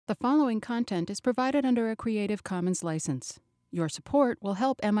The following content is provided under a Creative Commons license. Your support will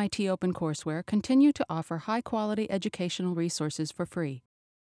help MIT OpenCourseware continue to offer high-quality educational resources for free.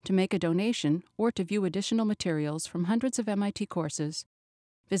 To make a donation or to view additional materials from hundreds of MIT courses,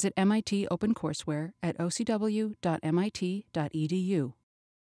 visit MIT OpenCourseware at ocw.mit.edu.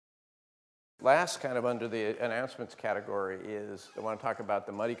 Last, kind of under the announcements category, is I want to talk about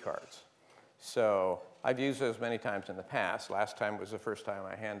the muddy cards. So I've used those many times in the past. Last time was the first time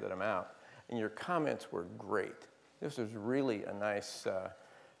I handed them out. And your comments were great. This was really a nice,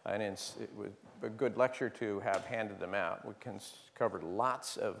 it was a good lecture to have handed them out. We covered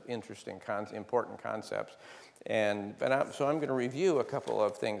lots of interesting, important concepts. So I'm going to review a couple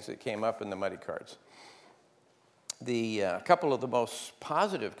of things that came up in the muddy cards. A couple of the most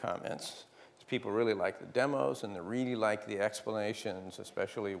positive comments, people really like the demos and they really like the explanations,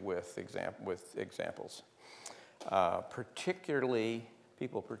 especially with examples.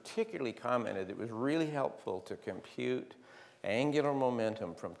 People particularly commented it was really helpful to compute angular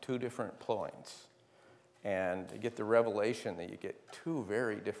momentum from two different points and to get the revelation that you get two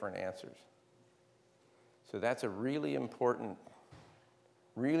very different answers. So that's a really important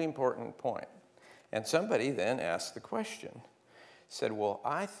point. And somebody then asked the question, said, well,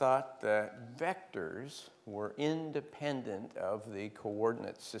 I thought that vectors were independent of the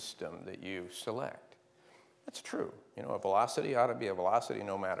coordinate system that you select. That's true. You know, a velocity ought to be a velocity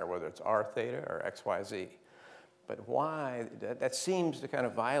no matter whether it's r theta or x, y, z. But why? That seems to kind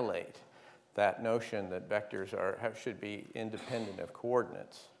of violate that notion that vectors should be independent of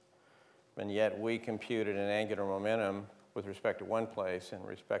coordinates. And yet we computed an angular momentum with respect to one place and with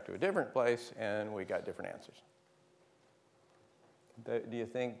respect to a different place, and we got different answers. Do you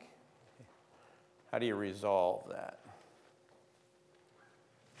think, how do you resolve that?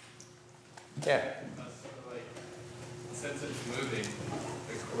 Yeah? Since it's moving,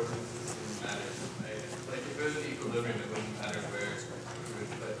 the coordinate system matters. Like if it was an equilibrium, it wouldn't matter where we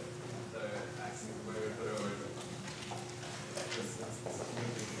would put the axis, where we would put our origin. Since it's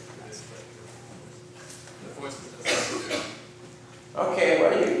moving, it is like the force is just okay,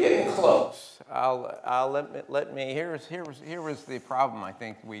 well, you're getting close. Here was the problem I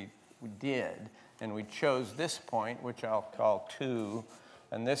think we did, and we chose this point, which I'll call 2,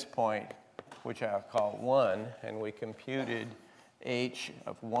 and this point, which I'll call 1, and we computed h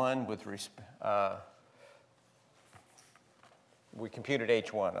of 1 with we computed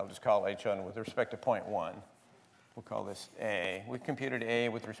h1. I'll just call h1 with respect to point 1. We'll call this A. We computed A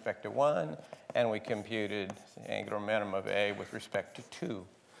with respect to 1, and we computed the angular momentum of A with respect to 2.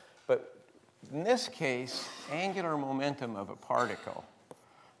 But in this case, angular momentum of a particle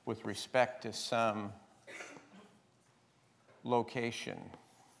with respect to some location,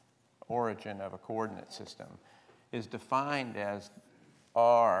 origin of a coordinate system, is defined as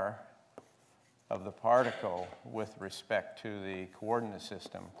r of the particle with respect to the coordinate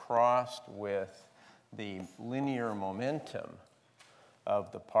system crossed with the linear momentum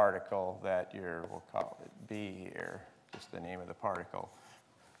of the particle that we'll call it B here, just the name of the particle.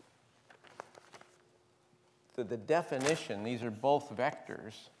 So the definition, these are both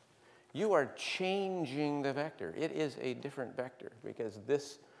vectors. You are changing the vector. It is a different vector because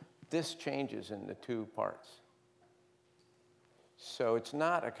this changes in the two parts. So it's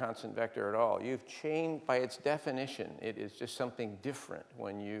not a constant vector at all. You've changed, by its definition, it is just something different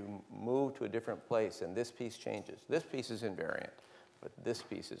when you move to a different place and this piece changes. This piece is invariant, but this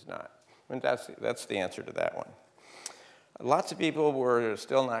piece is not. And that's the answer to that one. Lots of people were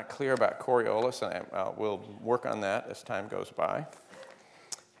still not clear about Coriolis, and we'll work on that as time goes by.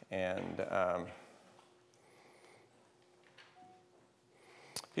 And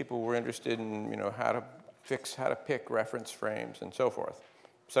people were interested in, how to pick reference frames and so forth.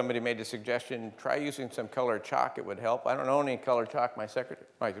 Somebody made a suggestion, try using some colored chalk, it would help. I don't own any colored chalk. My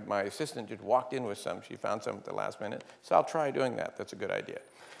assistant just walked in with some. She found some at the last minute. So I'll try doing that. That's a good idea.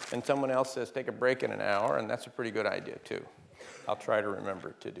 And someone else says take a break in an hour, and that's a pretty good idea too. I'll try to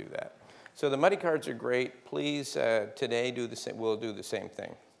remember to do that. So the muddy cards are great. Please, today we'll do the same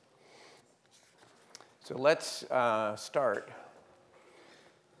thing. So let's start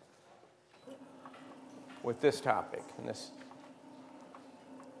with this topic. And it's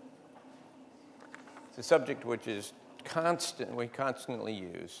a subject which is we constantly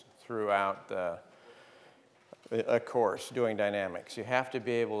use throughout a course doing dynamics. You have to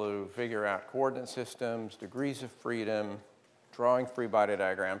be able to figure out coordinate systems, degrees of freedom, drawing free body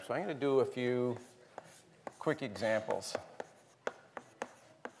diagrams. So I'm going to do a few quick examples.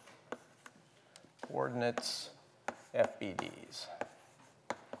 Coordinates, FBDs.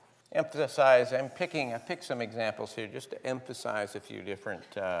 emphasize, I picked some examples here just to emphasize a few different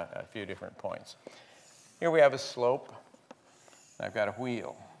points. Here we have a slope. I've got a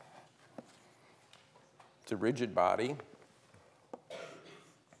wheel. It's a rigid body.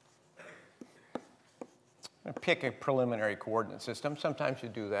 I'm going to pick a preliminary coordinate system. Sometimes you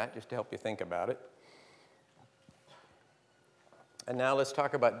do that just to help you think about it. And now let's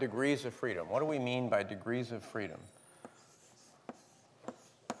talk about degrees of freedom. What do we mean by degrees of freedom?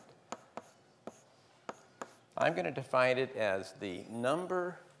 I'm going to define it as the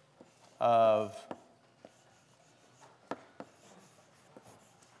number of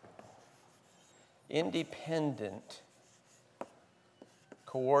independent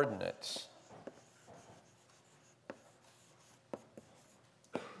coordinates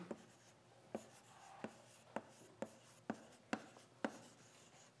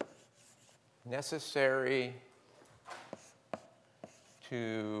necessary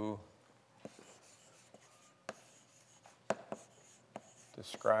to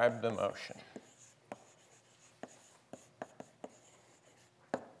describe the motion.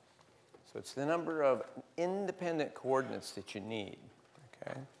 So it's the number of independent coordinates that you need.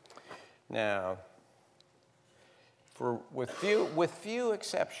 Okay. Now, with few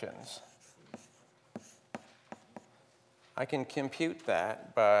exceptions, I can compute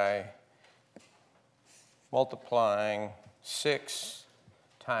that by multiplying 6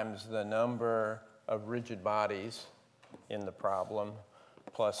 times the number of rigid bodies in the problem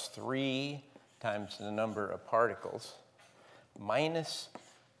plus 3 times the number of particles minus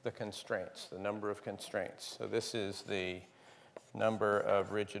the constraints, the number of constraints. So this is the number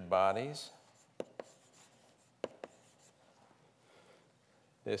of rigid bodies.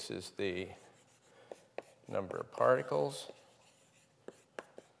 This is the number of particles.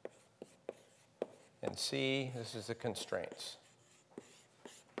 And C, this is the constraints.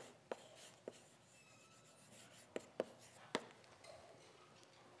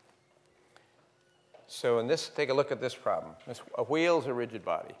 So in this, take a look at this problem. A wheel is a rigid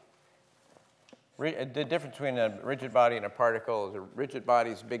body. The difference between a rigid body and a particle is a rigid body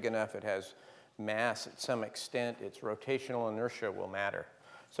is big enough, it has mass at some extent, its rotational inertia will matter.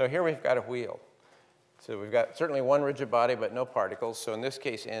 So here we've got a wheel. So we've got certainly one rigid body, but no particles. So in this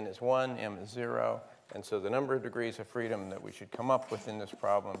case, n is 1, m is 0. And so the number of degrees of freedom that we should come up with in this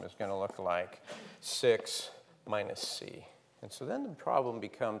problem is going to look like 6 minus c. And so then the problem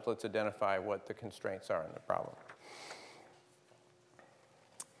becomes, let's identify what the constraints are in the problem.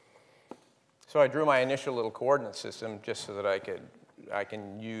 So I drew my initial little coordinate system just so that I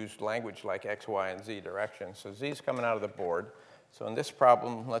can use language like x, y, and z direction. So z is coming out of the board. So in this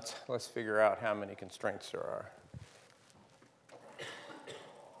problem, let's figure out how many constraints there are.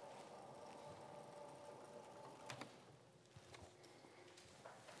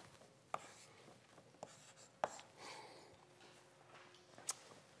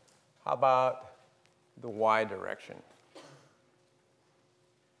 How about the y direction?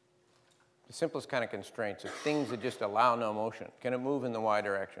 The simplest kind of constraints are things that just allow no motion. Can it move in the y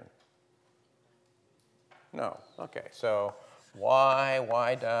direction? No. Okay, so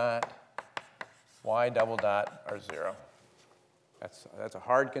y dot, y double dot are 0. That's a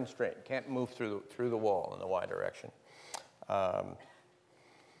hard constraint. Can't move through the wall in the y direction.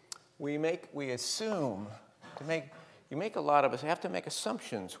 We assume you make a lot of us have to make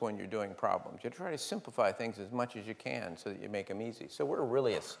assumptions when you're doing problems. You try to simplify things as much as you can so that you make them easy. So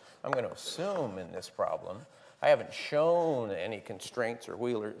I'm going to assume in this problem, I haven't shown any constraints or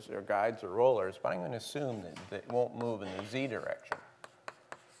wheelers or guides or rollers, but I'm going to assume that it won't move in the z direction.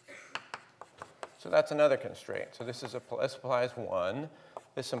 So that's another constraint. So this implies 1.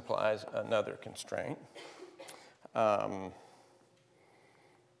 This implies another constraint.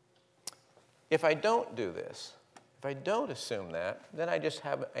 If I don't do this, if I don't assume that, then I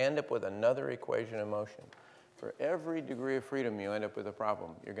end up with another equation of motion. For every degree of freedom you end up with a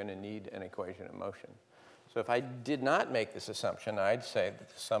problem, you're going to need an equation of motion. So if I did not make this assumption, I'd say that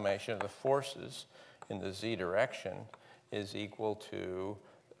the summation of the forces in the z direction is equal to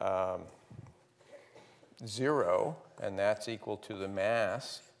 0, and that's equal to the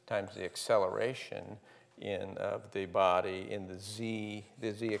mass times the acceleration of the body in the z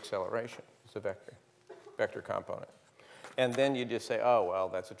acceleration. It's a vector component. And then you just say, oh, well,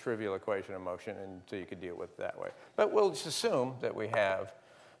 that's a trivial equation of motion, and so you could deal with it that way. But we'll just assume that we have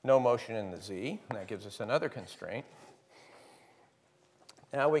no motion in the z, and that gives us another constraint.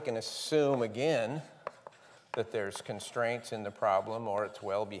 Now we can assume again that there's constraints in the problem, or it's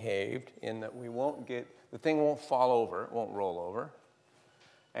well behaved, in that the thing won't fall over, it won't roll over,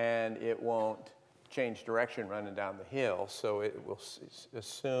 and it won't change direction running down the hill, so it will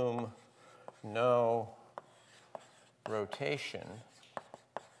assume no rotation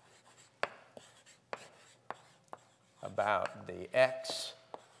about the x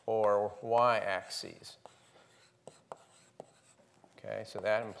or y axes. Okay, so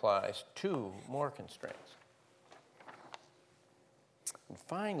that implies 2 more constraints. And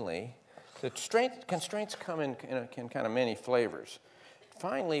finally, the constraints come in kind of many flavors.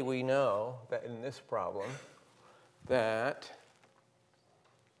 Finally, we know that in this problem that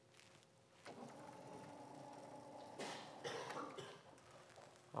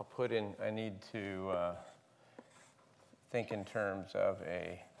I'll put in, I need to think in terms of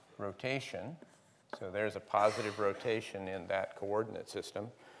a rotation. So there's a positive rotation in that coordinate system.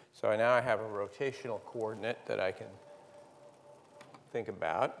 So now I have a rotational coordinate that I can think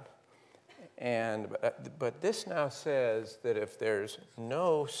about. But this now says that if there's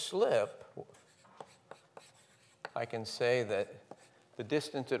no slip, I can say that the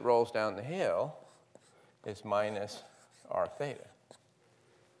distance it rolls down the hill is minus r theta.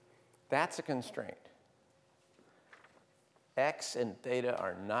 That's a constraint. X and theta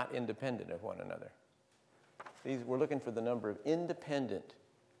are not independent of one another. We're looking for the number of independent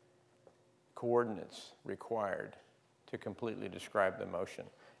coordinates required to completely describe the motion.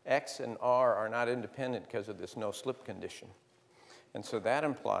 X and r are not independent because of this no slip condition. And so that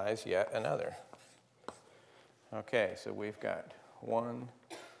implies yet another. Okay, so we've got 1,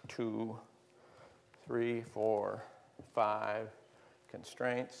 2, 3, 4, 5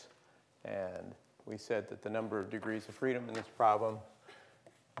 constraints. And we said that the number of degrees of freedom in this problem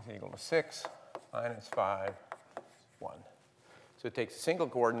is equal to 6 minus 5, 1. So it takes a single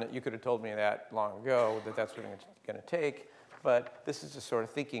coordinate. You could have told me that long ago, that that's what it's going to take. But this is the sort of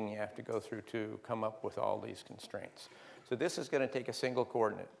thinking you have to go through to come up with all these constraints. So this is going to take a single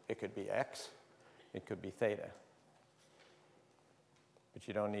coordinate. It could be x. It could be theta. But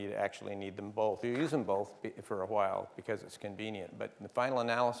you don't actually need them both. You use them both for a while because it's convenient. But in the final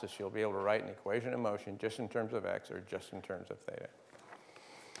analysis, you'll be able to write an equation of motion just in terms of x or just in terms of theta.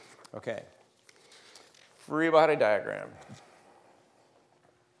 Okay. Free body diagram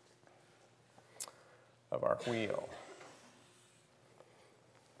of our wheel.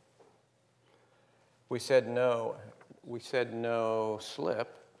 We said no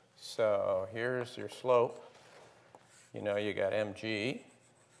slip. So here's your slope. You know you got mg.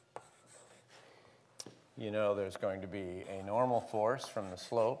 You know there's going to be a normal force from the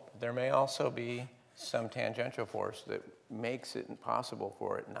slope. There may also be some tangential force that makes it impossible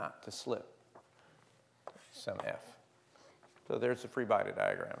for it not to slip, some F. So there's the free body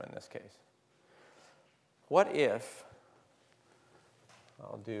diagram in this case. What if,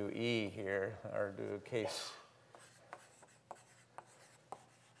 I'll do E here, or do case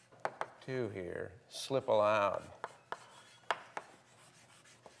 2 here, slip allowed.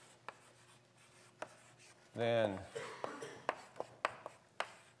 Then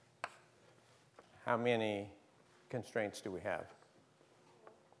how many constraints do we have?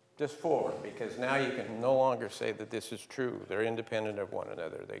 Just 4, because now you can no longer say that this is true. They're independent of one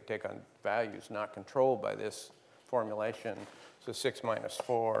another. They take on values not controlled by this formulation. So 6 minus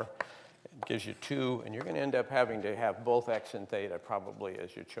 4 gives you 2, and you're going to end up having to have both x and theta probably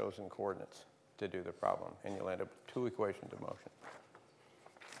as your chosen coordinates to do the problem, and you'll end up with 2 equations of motion.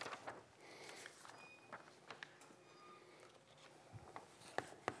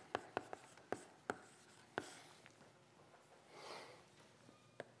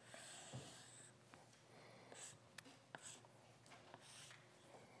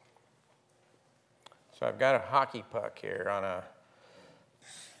 So I've got a hockey puck here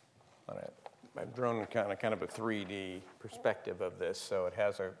I've drawn kind of a 3D perspective of this. So it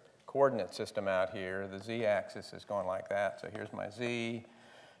has a coordinate system out here. The z-axis is going like that. So here's my z,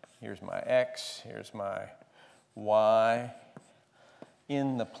 here's my x, here's my y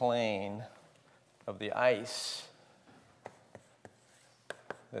in the plane of the ice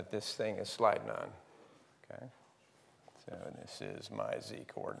that this thing is sliding on. Okay? So this is my z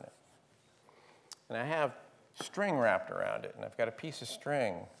coordinate. And I have string wrapped around it, and I've got a piece of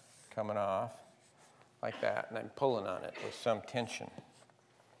string coming off like that, and I'm pulling on it with some tension.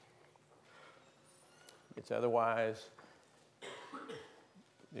 It's otherwise,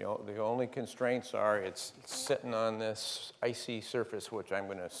 the only constraints are it's sitting on this icy surface, which I'm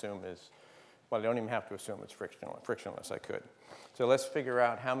going to assume is, well, I don't even have to assume it's frictionless. I could. So let's figure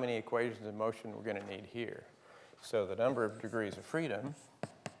out how many equations of motion we're going to need here. So the number of degrees of freedom,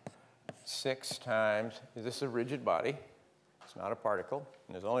 6 times, is this a rigid body? It's not a particle,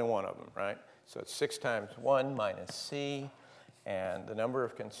 and there's only one of them, right? So it's 6 times 1 minus c, and the number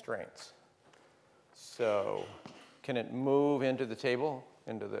of constraints. So can it move into the table,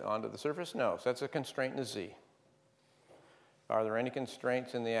 onto the surface? No, so that's a constraint in the z. Are there any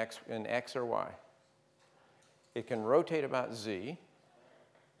constraints in x or y? It can rotate about z,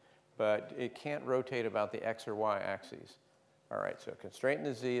 but it can't rotate about the x or y axes. All right, so constraint in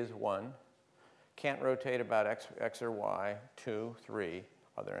the z is 1. Can't rotate about x or y, 2, 3.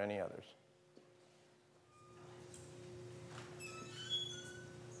 Are there any others?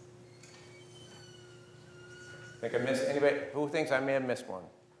 Think I missed anybody? Who thinks I may have missed one?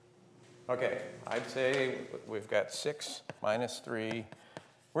 Okay, I'd say we've got 6 minus 3.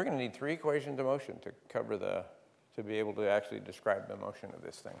 We're going to need 3 equations of motion to cover to be able to actually describe the motion of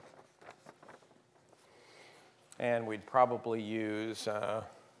this thing. And we'd probably use,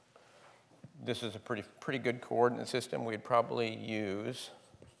 this is a pretty good coordinate system. We'd probably use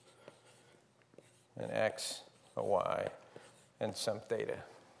an x, a y, and some theta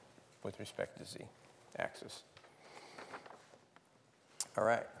with respect to z axis. All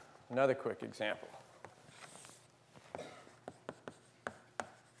right, another quick example.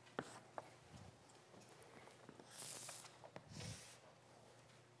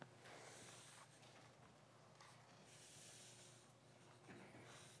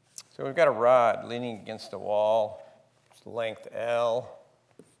 So we've got a rod leaning against a wall, it's length L.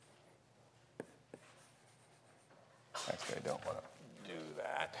 Actually, I don't want to do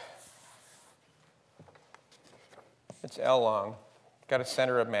that. It's L long. Got a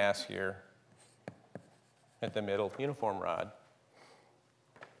center of mass here at the middle, uniform rod.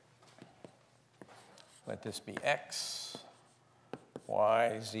 Let this be X,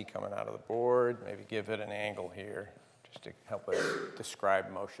 Y, Z coming out of the board. Maybe give it an angle here just to help us describe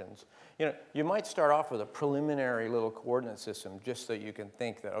motions. You know, you might start off with a preliminary little coordinate system just so you can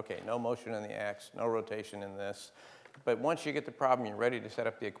think that, okay, no motion in the X, no rotation in this. But once you get the problem, you're ready to set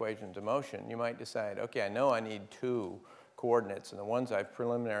up the equations of motion, you might decide, okay, I know I need 2 coordinates, and the ones I've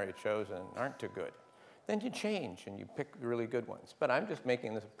preliminarily chosen aren't too good. Then you change and you pick the really good ones. But I'm just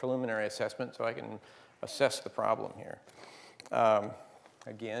making this preliminary assessment so I can assess the problem here.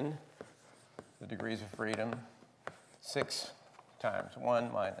 Again, the degrees of freedom, 6 times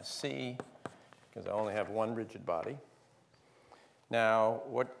 1 minus c, because I only have one rigid body. Now,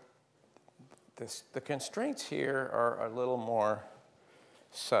 the constraints here are a little more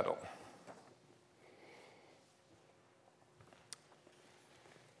subtle.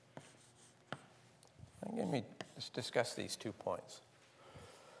 Let me just discuss these 2 points.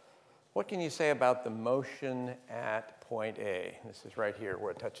 What can you say about the motion at point A? This is right here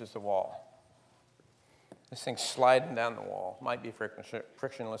where it touches the wall. This thing's sliding down the wall. Might be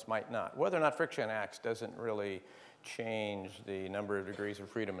frictionless, might not. Whether or not friction acts doesn't really change the number of degrees of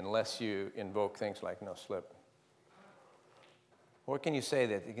freedom unless you invoke things like no slip. What can you say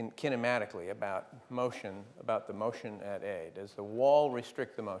that kinematically about motion, about the motion at A? Does the wall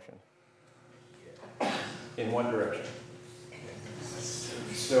restrict the motion? In one direction.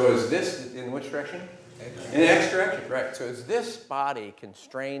 So is this in which direction? In the x direction, right. So is this body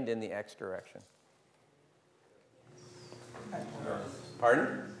constrained in the x direction?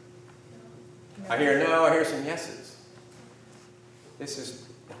 Pardon? I hear no, I hear some yeses. This is,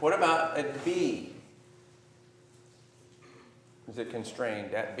 what about at B? Is it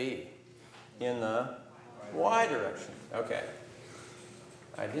constrained at B? In the y direction. Okay.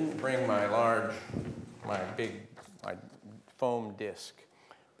 I didn't bring my foam disc.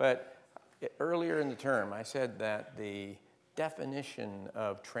 But earlier in the term, I said that the definition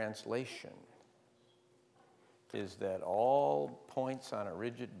of translation is that all points on a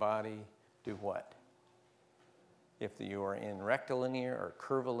rigid body do what? If you are in rectilinear or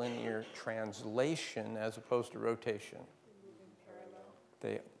curvilinear translation as opposed to rotation.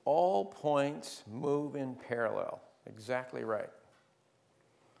 All points move in parallel. Exactly right.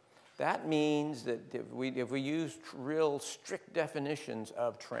 That means that if we use real strict definitions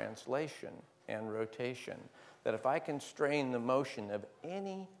of translation and rotation, that if I constrain the motion of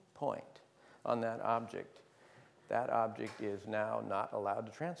any point on that object is now not allowed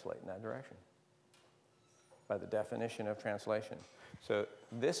to translate in that direction by the definition of translation. So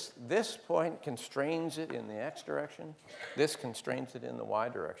this point constrains it in the x direction. This constrains it in the y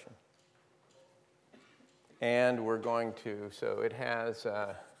direction. And we're going to, so it has,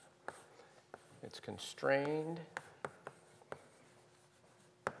 it's constrained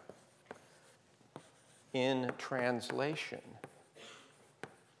in translation.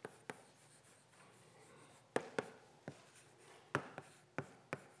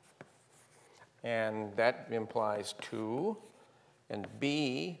 And that implies 2. And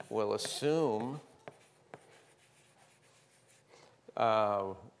B will assume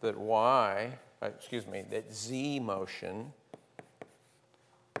that y excuse me, that z motion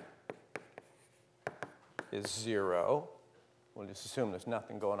is 0. We'll just assume there's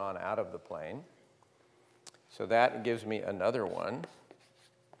nothing going on out of the plane. So that gives me another one.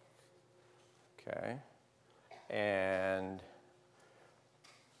 Okay. And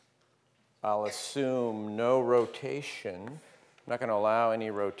I'll assume no rotation. I'm not going to allow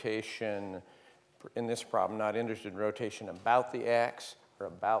any rotation in this problem. Not interested in rotation about the x or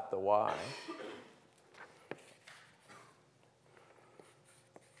about the y.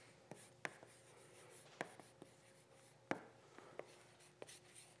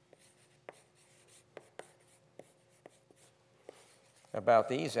 About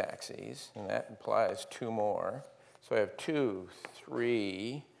these axes, and that implies 2 more. So I have 2,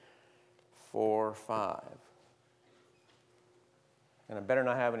 3, 4, 5. And I better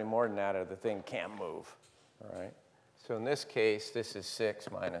not have any more than that or the thing can't move, all right? So in this case, this is 6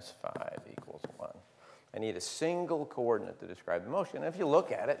 minus 5 equals 1. I need a single coordinate to describe the motion. And if you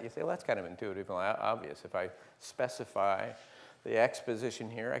look at it, you say, well, that's kind of intuitively obvious. If I specify the x position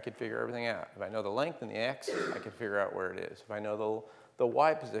here, I could figure everything out. If I know the length and the x, I could figure out where it is. If I know the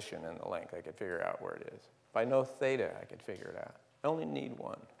y position and the length, I could figure out where it is. If I know theta, I could figure it out. I only need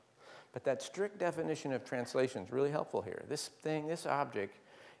one. But that strict definition of translation is really helpful here. This thing, this object,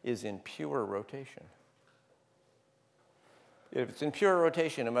 is in pure rotation. If it's in pure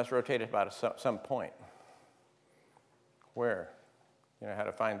rotation, it must rotate at about some point. Where? You know how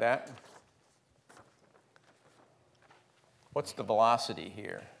to find that? What's the velocity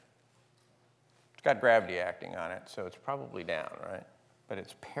here? It's got gravity acting on it, so it's probably down, right? But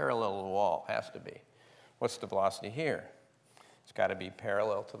it's parallel to the wall, has to be. What's the velocity here? It's got to be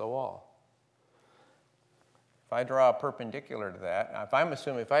parallel to the wall. If I draw a perpendicular to that, if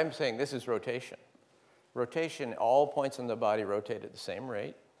I'm saying this is rotation, all points in the body rotate at the same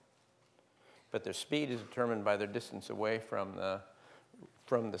rate, but their speed is determined by their distance away from the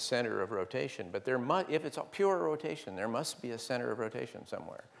center of rotation. But if it's a pure rotation, there must be a center of rotation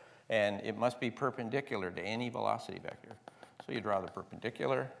somewhere. And it must be perpendicular to any velocity vector. So you draw the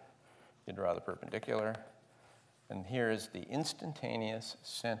perpendicular, and here is the instantaneous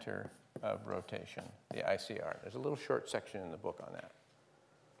center of rotation, the ICR. There's a little short section in the book on that.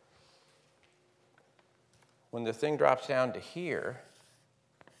 When the thing drops down to here,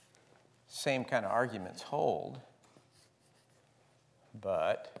 same kind of arguments hold,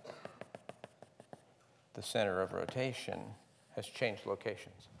 but the center of rotation has changed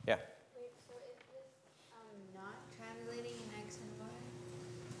locations. Yeah? Wait, so is this not translating in x and y?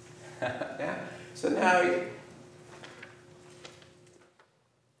 Yeah. So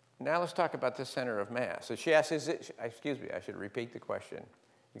now let's talk about the center of mass. So she asks, excuse me, I should repeat the question.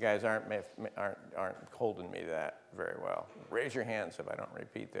 You guys aren't holding me that very well. Raise your hands if I don't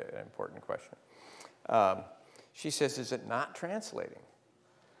repeat the important question. She says, is it not translating?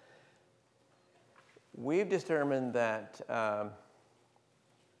 We've determined that,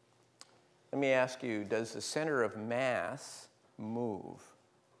 let me ask you, does the center of mass move?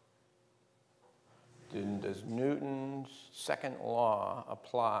 Does Newton's second law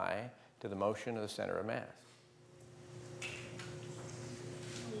apply to the motion of the center of mass?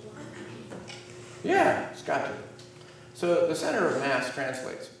 Yeah, it's got to. So the center of mass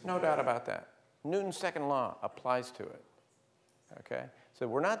translates, no doubt about that. Newton's second law applies to it, okay? So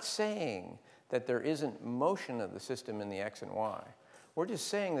we're not saying that there isn't motion of the system in the x and y. We're just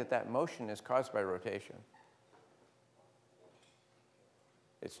saying that that motion is caused by rotation.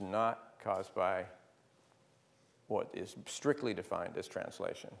 It's not caused by what is strictly defined as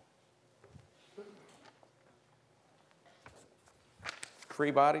translation.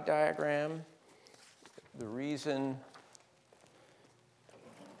 Free body diagram. The reason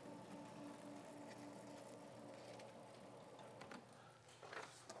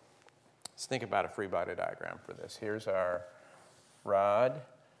let's think about a free body diagram for this. Here's our rod.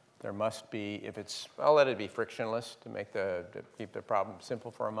 There must be, I'll let it be frictionless to keep the problem simple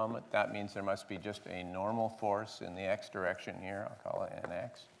for a moment. That means there must be just a normal force in the x direction here. I'll call it nx.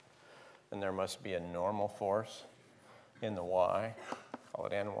 And there must be a normal force in the y. Call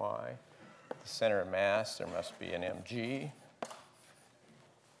it ny. The center of mass, there must be an mg.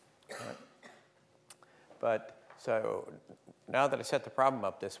 Right. But so now that I set the problem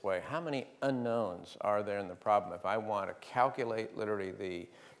up this way, how many unknowns are there in the problem if I want to calculate literally the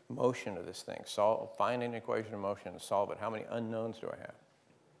motion of this thing, find an equation of motion and solve it? How many unknowns do I have?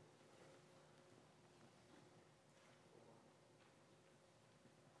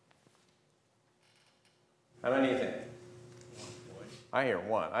 How many do you think? I hear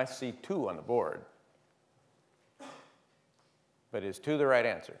 1. I see 2 on the board. But is 2 the right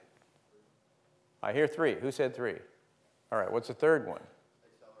answer? I hear 3. Who said 3? All right, what's the third one?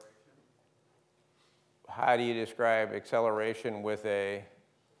 Acceleration. How do you describe acceleration with a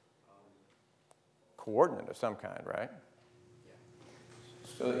coordinate of some kind, right?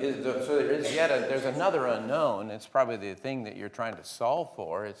 So there's another unknown. It's probably the thing that you're trying to solve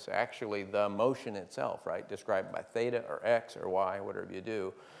for. It's actually the motion itself, right? Described by theta or x or y, whatever you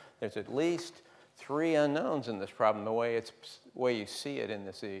do. There's at least 3 unknowns in this problem, the way you see it in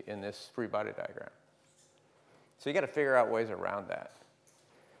this free body diagram. So you got to figure out ways around that.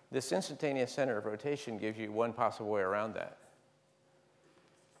 This instantaneous center of rotation gives you one possible way around that.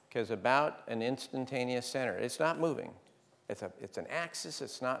 Because about an instantaneous center, it's not moving. It's an axis,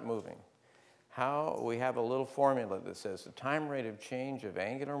 it's not moving. We have a little formula that says the time rate of change of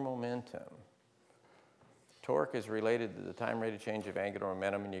angular momentum. Torque is related to the time rate of change of angular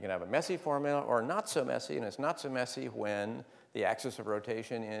momentum, and you can have a messy formula or not so messy, and it's not so messy when the axis of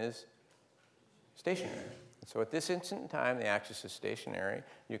rotation is stationary. So at this instant in time, the axis is stationary.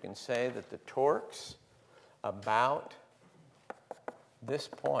 You can say that the torques about this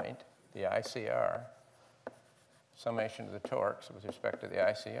point, the ICR, summation of the torques with respect to the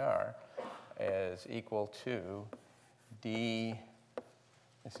ICR, is equal to d,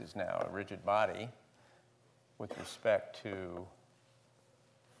 this is now a rigid body, with respect to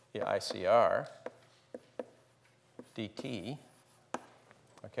the ICR, dt.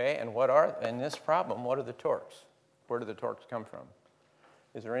 Okay, and in this problem, what are the torques? Where do the torques come from?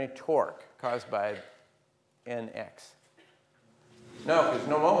 Is there any torque caused by nx? No, there's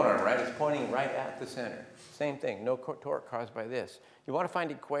no moment arm, right? It's pointing right at the center. Same thing, no torque caused by this. You want to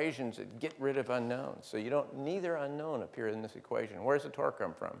find equations that get rid of unknowns. So neither unknown appear in this equation. Where does the torque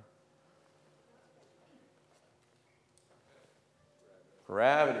come from?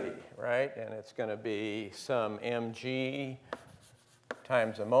 Gravity, right? And it's going to be some mg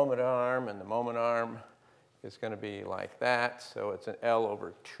times the moment arm, and the moment arm is going to be like that. So it's an L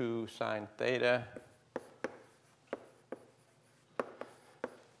over 2 sine theta.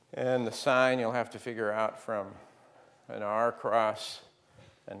 And the sine you'll have to figure out from an R cross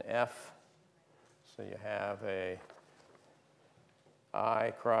an F. So you have a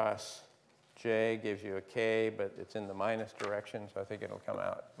I cross J gives you a K, but it's in the minus direction, so I think it'll come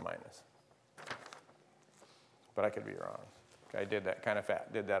out minus. But I could be wrong. I did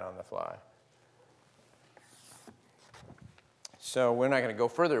that did that on the fly. So we're not going to go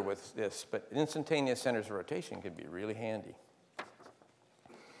further with this, but instantaneous centers of rotation could be really handy.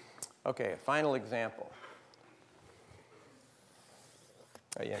 Okay, a final example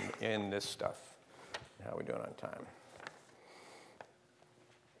in this stuff. How are we doing on time?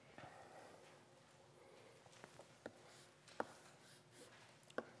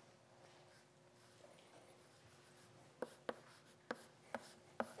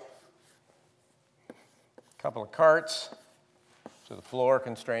 Couple of carts, so the floor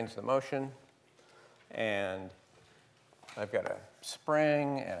constrains the motion, and I've got a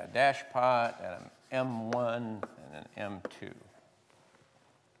spring and a dash pot and an M1 and an M2.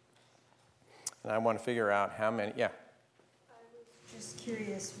 And I want to figure out how many, yeah? I was just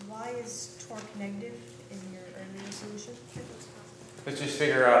curious, why is torque negative in your earlier solution? Let's just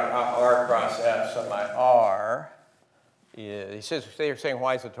figure out R cross F. So my R is, they're saying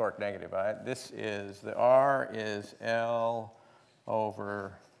why is the torque negative? The R is L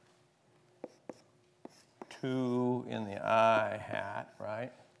over 2 in the I hat,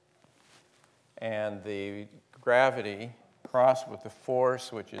 right? And the gravity crossed with the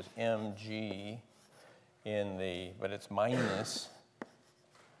force, which is mg but it's minus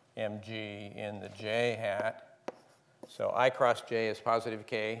mg in the j hat. So I cross j is positive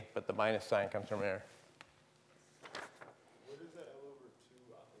k, but the minus sign comes from there. Where does that L over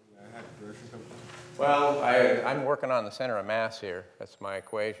 2 in the hat direction come from? Well, I'm working on the center of mass here. That's my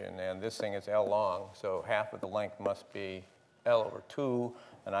equation. And this thing is L long, so half of the length must be L over 2.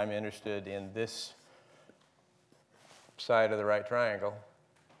 And I'm interested in this side of the right triangle.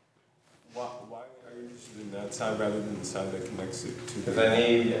 Why are you interested in that side rather than the side that connects it to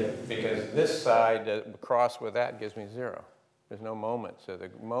Because this side cross with that gives me 0. There's no moment. So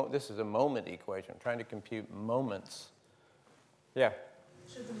this is a moment equation. I'm trying to compute moments. Yeah?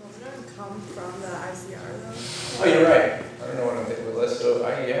 Should the moment arm come from the ICR though? Oh, you're right. I don't know what I'm thinking.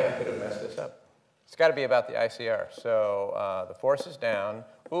 I could have messed this up. It's got to be about the ICR. So the force is down.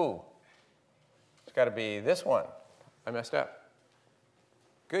 Ooh, it's got to be this one. I messed up.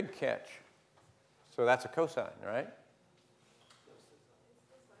 Good catch. So that's a cosine, right?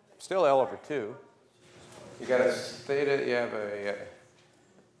 Still L over 2. You got a theta, you have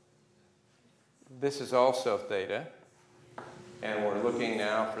this is also theta. And we're looking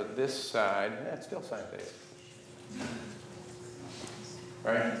now for this side. That's still sine theta.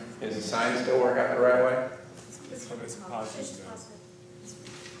 Right? Is the sine still work out the right way? It's positive.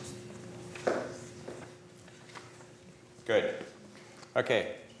 Good.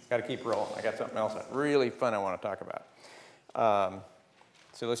 Okay, got to keep rolling. I got something else really fun I want to talk about.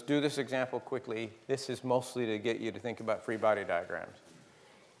 So let's do this example quickly. This is mostly to get you to think about free body diagrams.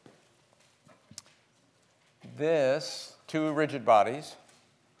 This, two rigid bodies.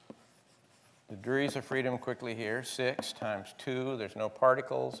 The degrees of freedom quickly here, 6 times 2, there's no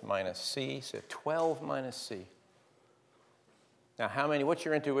particles, minus c, so 12 minus c. Now what's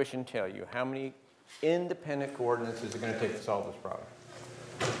your intuition tell you? How many independent coordinates is it going to take to solve this problem?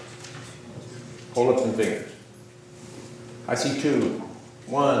 Hold up some fingers. I see 2.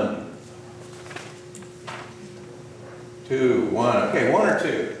 1. 2, 1. Okay, 1 or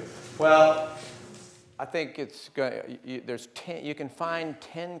 2. Well, I think it's going. There's 10. You can find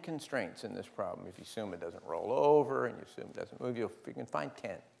 10 constraints in this problem if you assume it doesn't roll over and you assume it doesn't move. You can find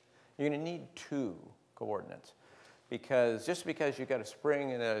 10. You're going to need 2 coordinates just because you've got a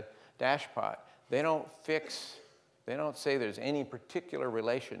spring in a dash pot, they don't say there's any particular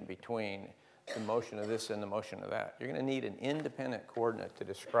relation between the motion of this and the motion of that. You're going to need an independent coordinate to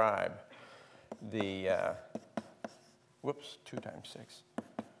describe the, 2 times 6.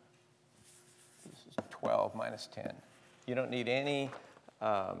 This is 12 minus 10. You don't need any,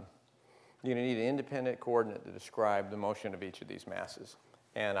 you're going to need an independent coordinate to describe the motion of each of these masses.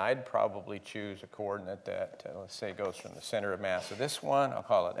 And I'd probably choose a coordinate that, let's say, goes from the center of mass of this one. I'll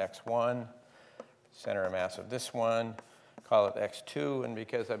call it x1. Center of mass of this one. Call it x2. And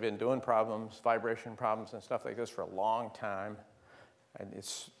because I've been doing vibration problems and stuff like this for a long time, and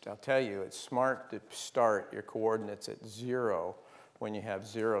I'll tell you, it's smart to start your coordinates at 0 when you have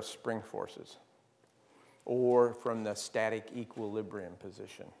 0 spring forces, or from the static equilibrium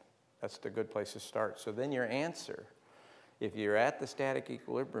position. That's the good place to start. So then your answer, if you're at the static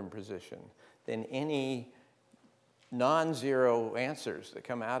equilibrium position, then any non-zero answers that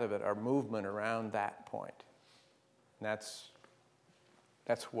come out of it are movement around that point. And that's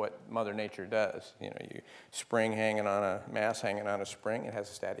what Mother Nature does. You spring hanging on a mass hanging on a spring, it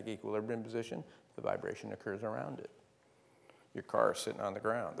has a static equilibrium position, the vibration occurs around it. Your car is sitting on the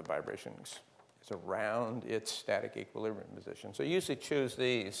ground, the vibration is around its static equilibrium position. So you usually choose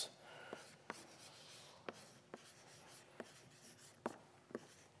these.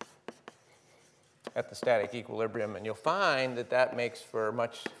 At the static equilibrium, and you'll find that makes for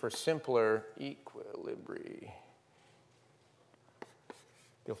simpler equilibria.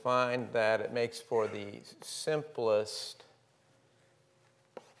 You'll find that it makes for the simplest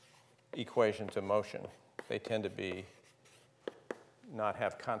equations of motion. They tend to not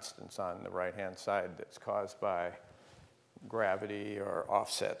have constants on the right-hand side that's caused by gravity or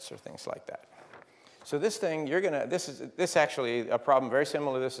offsets or things like that. So this thing, this actually, a problem very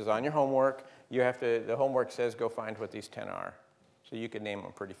similar to this is on your homework. The homework says go find what these 10 are. So you can name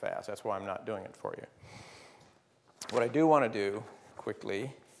them pretty fast. That's why I'm not doing it for you. What I do want to do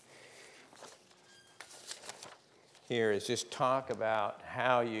quickly here is just talk about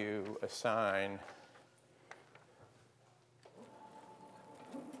how you assign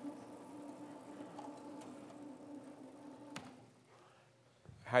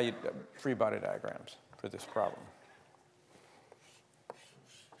free body diagrams for this problem.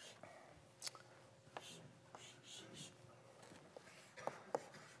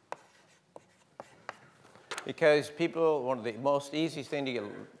 Because one of the most easiest thing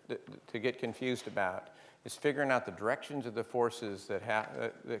to get confused about is figuring out the directions of the forces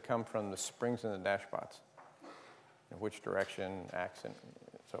that come from the springs and the dashpots, and which direction acts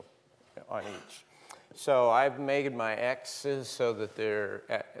on each. So I've made my x's so that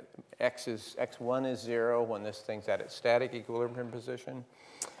x1 is 0 when this thing's at its static equilibrium position.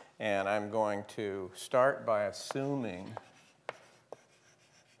 And I'm going to start by assuming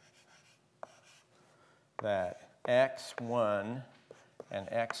that x1 and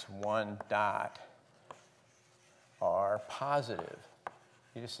x1 dot are positive.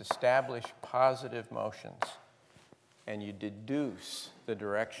 You just establish positive motions, and you deduce the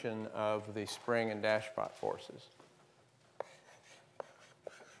direction of the spring and dashpot forces.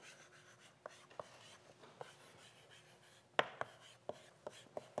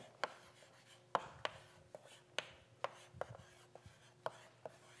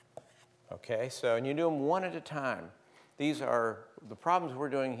 Okay, and you do them one at a time. The problems we're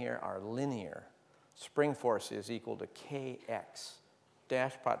doing here are linear. Spring force is equal to kx.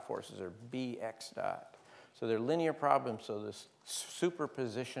 Dashpot forces are bx dot. So they're linear problems, so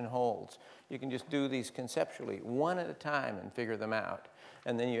superposition holds. You can just do these conceptually, one at a time, and figure them out.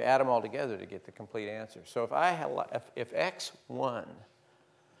 And then you add them all together to get the complete answer. So if x1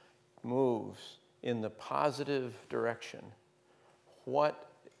 moves in the positive direction, what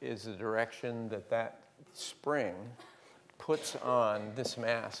is the direction that that spring puts on this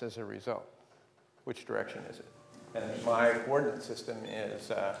mass as a result? Which direction is it? And my coordinate system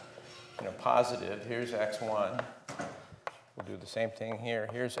is positive. Here's x1. We'll do the same thing here.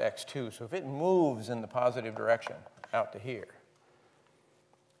 Here's x2. So if it moves in the positive direction out to here,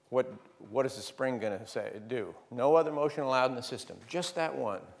 what is the spring going to do? No other motion allowed in the system, just that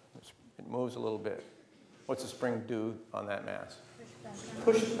one. It moves a little bit. What's the spring do on that mass?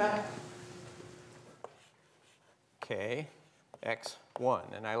 Push it back. Okay,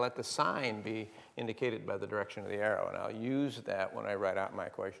 x1. And I let the sign be indicated by the direction of the arrow. And I'll use that when I write out my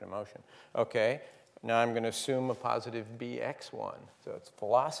equation of motion. Okay, now I'm going to assume a positive bx1. So it's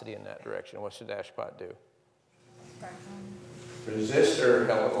velocity in that direction. What's the dash pot do? Resist or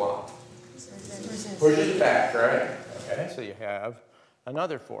held along? Resist. Push it back, right? Okay, so you have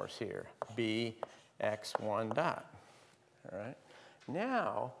another force here, bx1 dot. All right.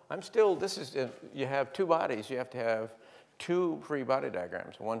 Now, you have two bodies. You have to have two free body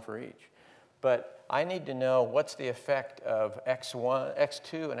diagrams, one for each. But I need to know what's the effect of x1,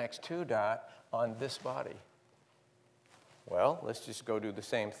 x2, and x2 dot on this body. Well, let's just go do the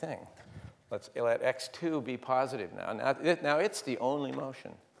same thing. Let's let x2 be positive now. Now it's the only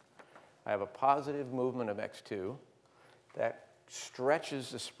motion. I have a positive movement of x2 that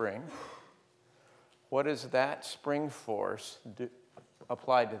stretches the spring. What does that spring force do,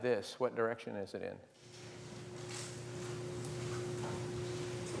 applied to this? What direction is it in?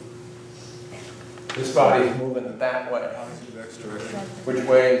 This body is moving that way. Which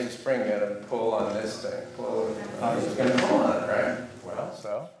way is the spring going to pull on this thing? It's going to pull on it, right? Well,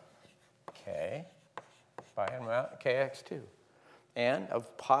 so K by an amount kx2. And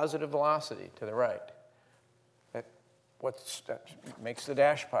of positive velocity to the right. That makes the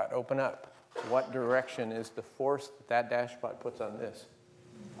dash pot open up. What direction is the force that dash pot puts on this?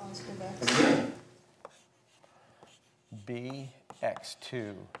 Positive x.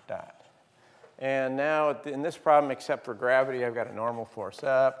 bx2 dot. And now in this problem, except for gravity, I've got a normal force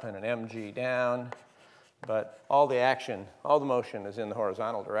up and an mg down. But all the action, all the motion is in the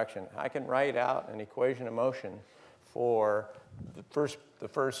horizontal direction. I can write out an equation of motion for the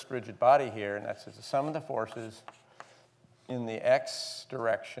first rigid body here, and that's the sum of the forces in the x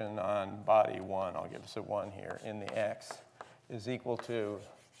direction on body 1, I'll give us a 1 here, in the x, is equal to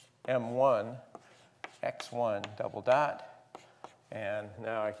m1 x1 double dot. And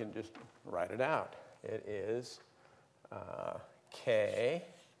now I can just write it out. It is k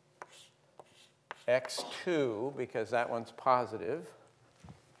x2, because that one's positive,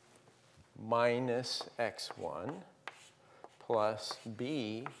 minus x1 plus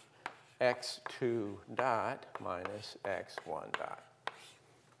b x2 dot minus x1 dot.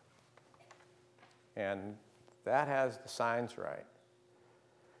 And that has the signs right.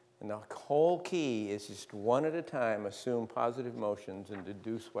 And the whole key is just one at a time assume positive motions and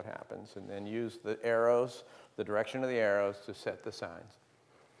deduce what happens, and then use the arrows, the direction of the arrows, to set the signs.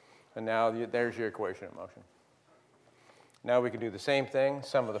 And now there's your equation of motion. Now we can do the same thing,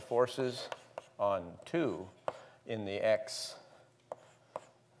 sum of the forces on 2 in the x2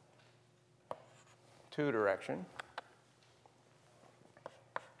 direction.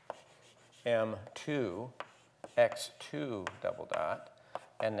 m2 x2 double dot.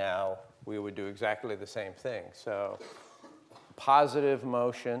 And now we would do exactly the same thing. So positive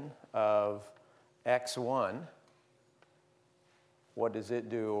motion of x1, what does it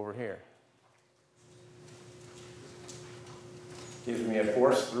do over here? Gives me a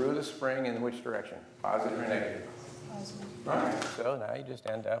force through the spring in which direction? Positive or negative? Positive. All right, so now you just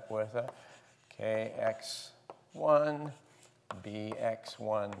end up with a kx1,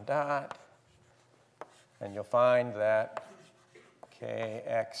 bx1 dot, and you'll find that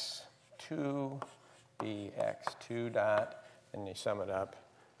kx2, bx2 dot, and you sum it up,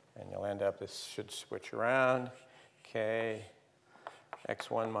 and you'll end up, this should switch around, k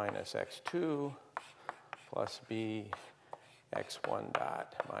x1 minus x2 plus b x1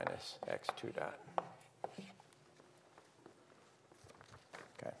 dot minus x2 dot.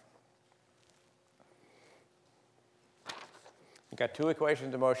 Okay. You've got two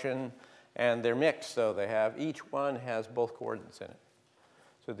equations of motion, and they're mixed, so they have, each one has both coordinates in it.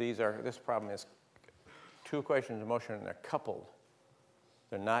 So this problem is two equations of motion, and they're coupled.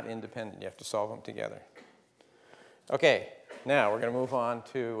 They're not independent. You have to solve them together. Okay, now we're going to move on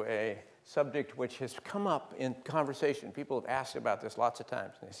to a subject which has come up in conversation. People have asked about this lots of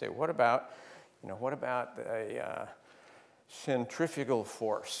times. And they say, what about a centrifugal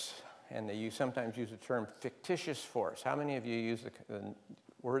force? And they sometimes use the term fictitious force. How many of you use the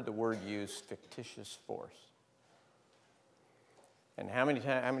word used, fictitious force? And how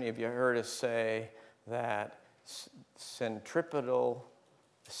many of you heard us say that centripetal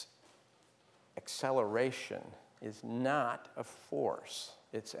acceleration is not a force,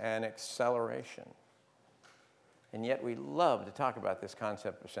 it's an acceleration? And yet we love to talk about this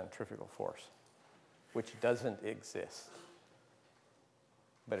concept of centrifugal force, which doesn't exist.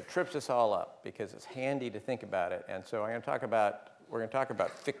 But it trips us all up because it's handy to think about it. And so we're going to talk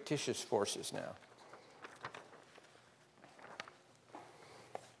about fictitious forces now.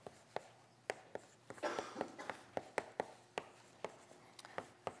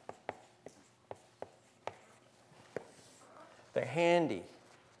 They're handy,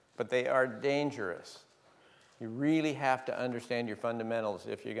 but they are dangerous. You really have to understand your fundamentals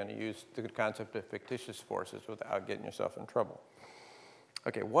if you're going to use the concept of fictitious forces without getting yourself in trouble.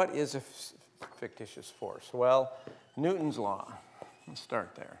 Okay, what is a fictitious force? Well, Newton's law. Let's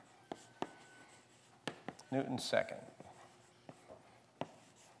start there. Newton's second.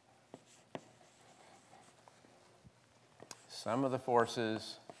 Sum of the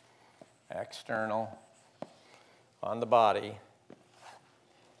forces external on the body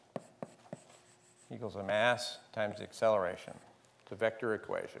equals a mass times the acceleration. It's a vector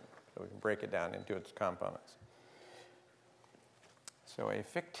equation, so we can break it down into its components. So a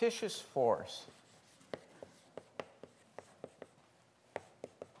fictitious force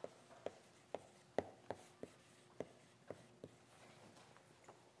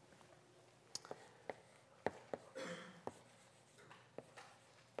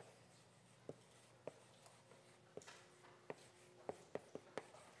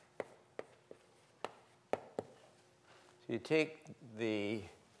you take the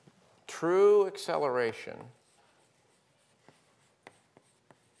true acceleration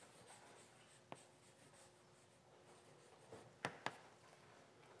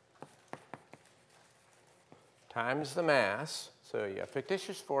times the mass. So yeah,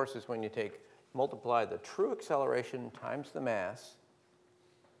 fictitious force is when you multiply the true acceleration times the mass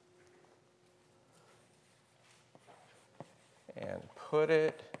and put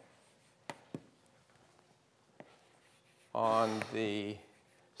it on the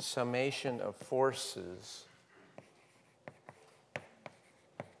summation of forces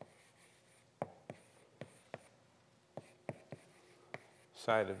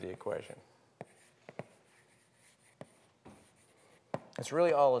side of the equation. That's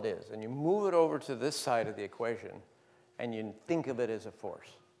really all it is. And you move it over to this side of the equation, and you think of it as a force.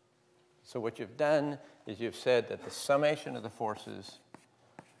 So what you've done is you've said that the summation of the forces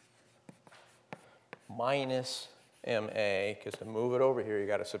minus ma, because to move it over here, you've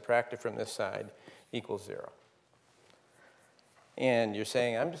got to subtract it from this side, equals 0. And you're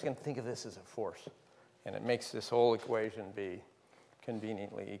saying, I'm just going to think of this as a force. And it makes this whole equation be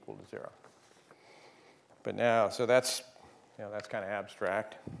conveniently equal to 0. But now, so that's kind of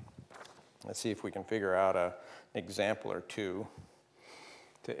abstract. Let's see if we can figure out an example or two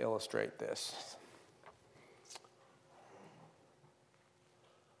to illustrate this.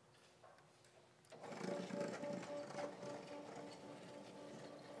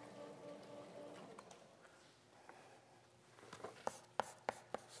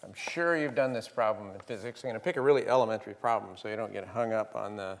 I'm sure you've done this problem in physics. I'm going to pick a really elementary problem so you don't get hung up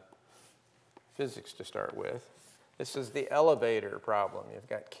on the physics to start with. This is the elevator problem. You've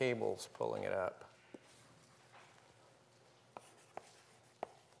got cables pulling it up.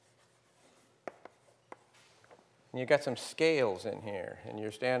 And you've got some scales in here, and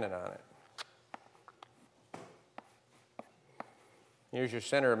you're standing on it. Here's your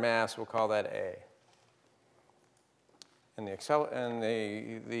center of mass. We'll call that A. And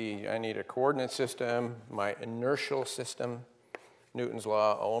I need a coordinate system. My inertial system, Newton's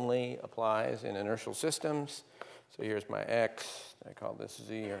law only applies in inertial systems. So here's my x. I call this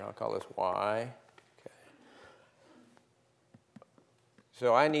z, and I'll call this y. Okay.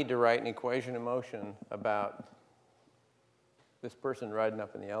 So I need to write an equation of motion about this person riding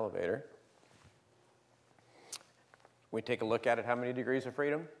up in the elevator. We take a look at it. How many degrees of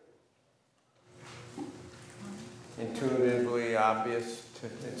freedom? Intuitively obvious.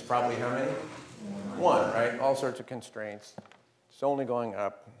 It's probably how many? 1, right? All sorts of constraints. It's only going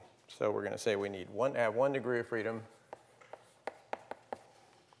up. So we're going to say we need have 1 degree of freedom.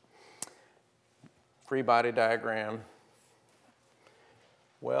 Free body diagram.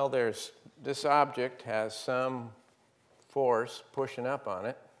 Well, this object has some force pushing up on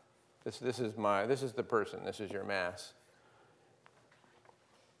it. This is the person. This is your mass.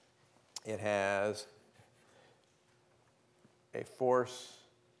 It has a force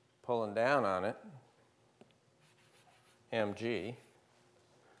pulling down on it, mg,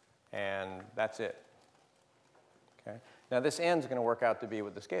 and that's it. Okay. Now this n is going to work out to be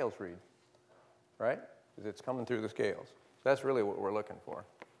what the scales read, right? Because it's coming through the scales. So that's really what we're looking for.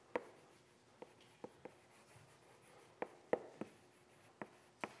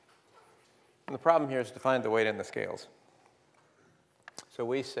 And the problem here is to find the weight in the scales. So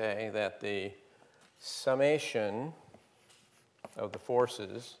we say that the summation of the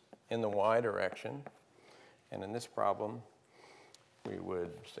forces in the y direction, and in this problem, we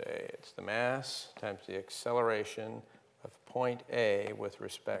would say it's the mass times the acceleration of point A with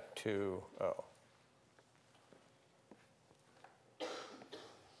respect to O.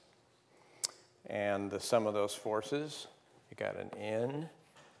 And the sum of those forces, you got an N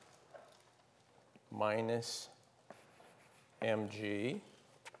minus mg,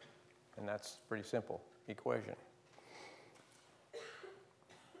 and that's a pretty simple equation.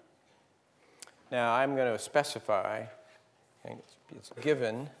 Now I'm going to specify, and it's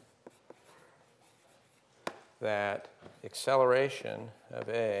given that acceleration of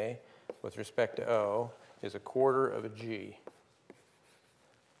A with respect to O is 1/4 of a g.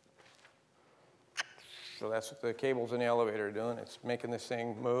 So that's what the cables in the elevator are doing. It's making this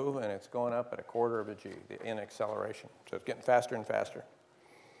thing move, and it's going up at 1/4 of a g in acceleration. So it's getting faster and faster.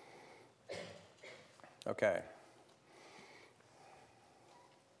 Okay.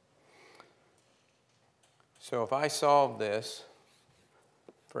 So if I solve this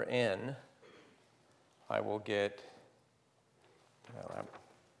for n, I will get,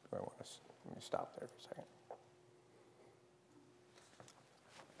 well, let me stop there for a second.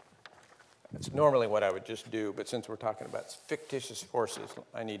 That's normally what I would just do, but since we're talking about fictitious forces,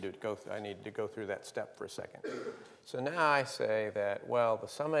 I need to go through that step for a second. So now I say that, well, the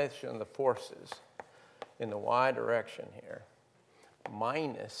summation of the forces in the y direction here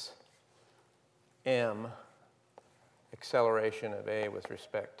minus m acceleration of A with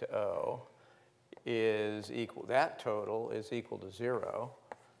respect to O is equal, that total is equal to 0,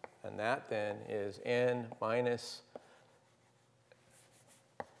 and that then is n minus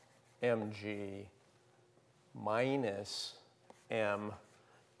mg minus m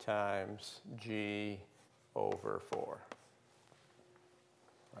times g over 4,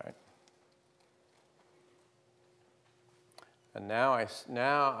 right? And now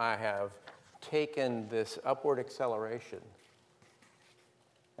I have taken this upward acceleration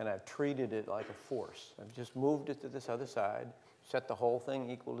and I've treated it like a force. I've just moved it to this other side, set the whole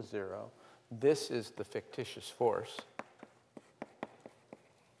thing equal to 0. This is the fictitious force.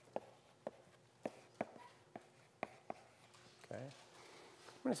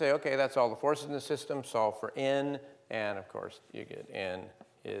 I'm going to say, okay, that's all the forces in the system. Solve for n, and of course, you get n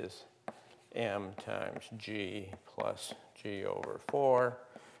is m times g plus g over 4,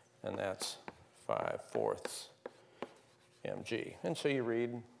 and that's 5/4 mg. And so you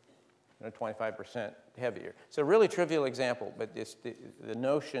read 25% heavier. It's a really trivial example, but it's the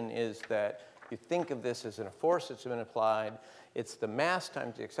notion is that you think of this as a force that's been applied. It's the mass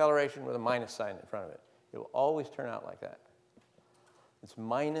times the acceleration with a minus sign in front of it. It will always turn out like that. It's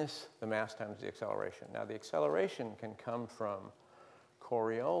minus the mass times the acceleration. Now, the acceleration can come from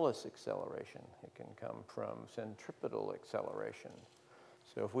Coriolis acceleration. It can come from centripetal acceleration.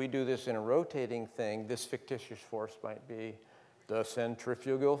 So if we do this in a rotating thing, this fictitious force might be the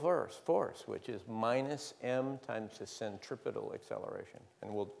centrifugal force, which is minus m times the centripetal acceleration.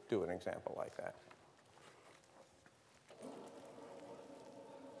 And we'll do an example like that.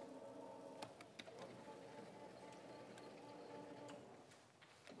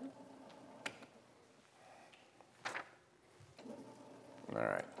 All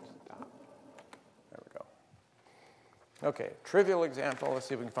right, stop. There we go. Okay, trivial example. Let's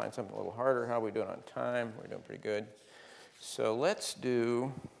see if we can find something a little harder. How are we doing on time? We're doing pretty good. So let's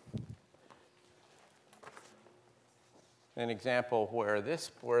do an example where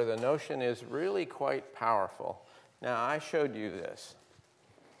the notion is really quite powerful. Now, I showed you this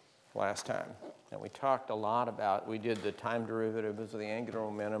last time, and we talked a lot about, we did the time derivatives of the angular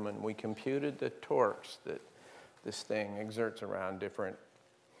momentum, and we computed the torques that this thing exerts around different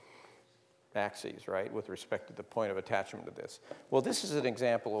axes, right, with respect to the point of attachment to this. Well, this is an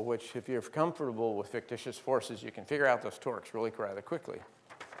example of which, if you're comfortable with fictitious forces, you can figure out those torques really rather quickly.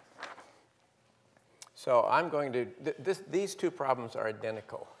 So I'm going to, these two problems are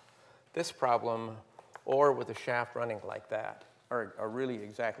identical. This problem, or with a shaft running like that, are really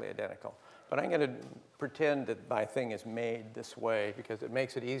exactly identical. But I'm going to pretend that my thing is made this way because it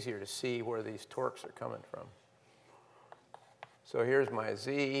makes it easier to see where these torques are coming from. So here's my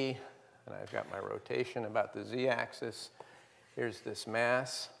z, and I've got my rotation about the z-axis. Here's this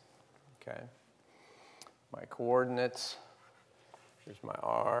mass, okay? My coordinates, here's my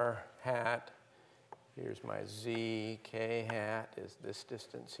r hat. Here's my z, k hat is this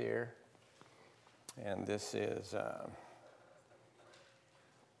distance here. And this is,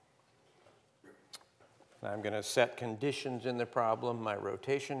 I'm going to set conditions in the problem. My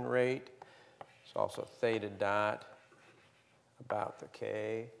rotation rate is also theta dot about the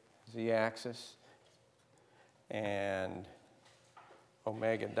k, z-axis, and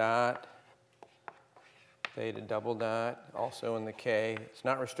omega dot, theta double dot, also in the k. It's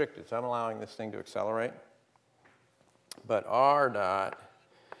not restricted, so I'm allowing this thing to accelerate. But r dot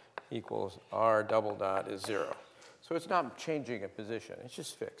equals r double dot is 0. So it's not changing a position, it's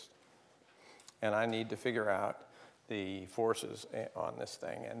just fixed. And I need to figure out the forces on this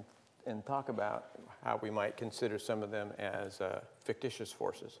thing and talk about how we might consider some of them as fictitious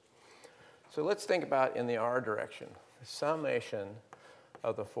forces. So let's think about in the r direction, the summation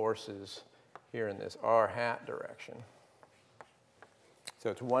of the forces here in this r hat direction. So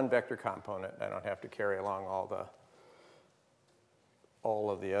it's one vector component. I don't have to carry along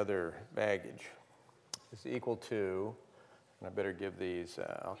all of the other baggage. Is equal to, and I better give these,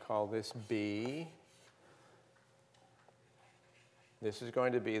 I'll call this B. This is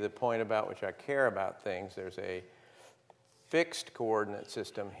going to be the point about which I care about things. There's a fixed coordinate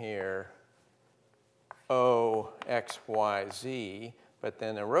system here, O, X, Y, Z, but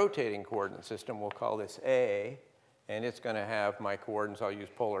then a rotating coordinate system, we'll call this A, and it's going to have my coordinates. I'll use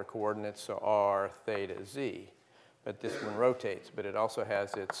polar coordinates, so R, theta, Z. But this one rotates, but it also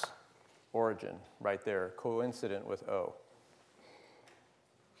has its origin right there, coincident with O.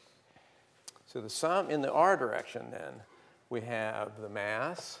 So the sum in the r direction, then, we have the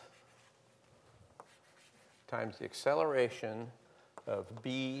mass times the acceleration of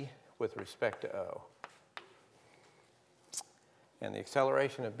B with respect to O. And the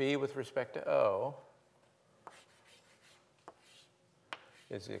acceleration of B with respect to O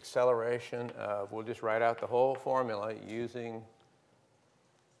is the acceleration of, we'll just write out the whole formula using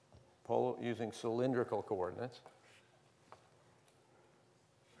cylindrical coordinates.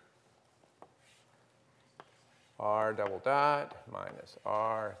 R double dot minus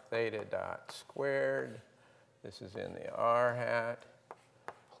R theta dot squared. This is in the R hat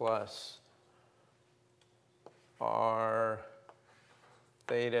plus R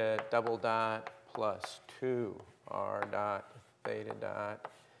theta double dot plus 2 R dot theta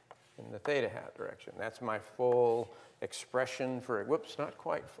dot in the theta hat direction. That's my full expression for, whoops, not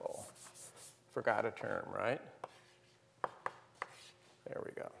quite full. Forgot a term, right? There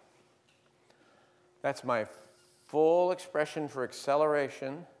we go. That's my full expression for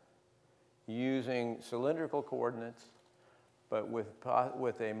acceleration using cylindrical coordinates, but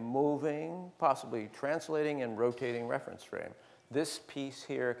with a moving, possibly translating and rotating reference frame. This piece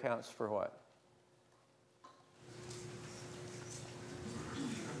here accounts for what?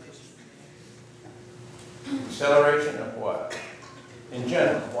 Acceleration of what? In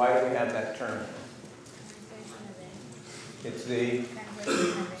general, why do we have that term? It's the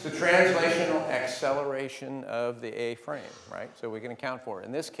translational acceleration of the A frame, right? So we can account for it.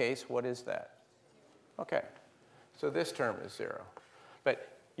 In this case, what is that? Okay, so this term is 0.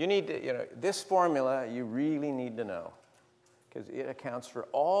 But you need to, this formula you really need to know because it accounts for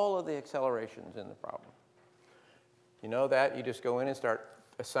all of the accelerations in the problem. You know that, you just go in and start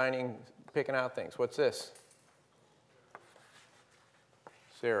assigning, picking out things. What's this?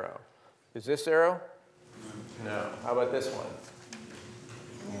 0. Is this 0? No. How about this one?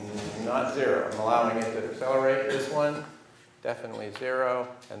 Not 0. I'm allowing it to accelerate. This one, definitely 0.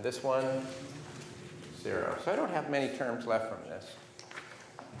 And this one, 0. So I don't have many terms left from this.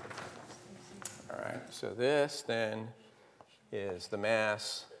 All right. So this then is the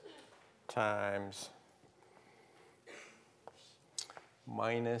mass times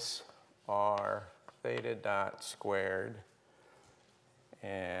minus R theta dot squared.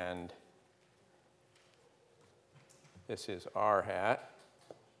 And this is R hat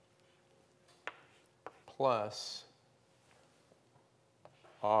plus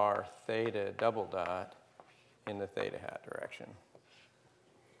R theta double dot in the theta hat direction.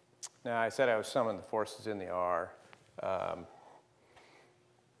 Now, I said I was summing the forces in the R.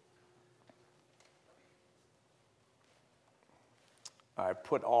 I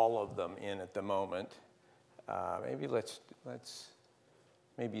put all of them in at the moment. Maybe let's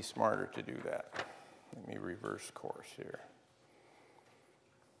maybe smarter to do that. Let me reverse course here.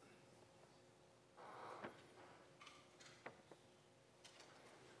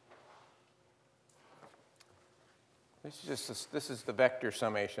 This is the vector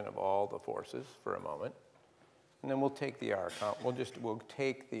summation of all the forces for a moment, and then we'll take the we'll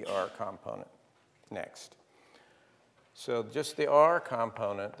take the R component next. So just the R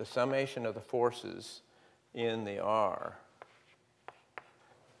component, the summation of the forces in the R.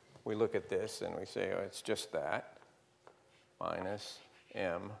 We look at this and we say, oh, it's just that minus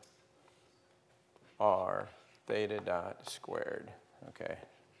M R theta dot squared. Okay,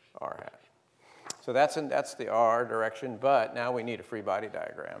 R hat. So that's the R direction, but now we need a free body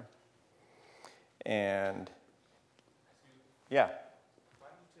diagram. And yeah. Why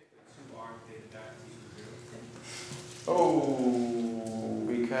do you take the 2R theta dot equals 0? Oh,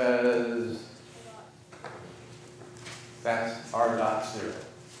 because that's R dot 0.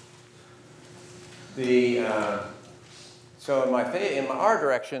 So in my R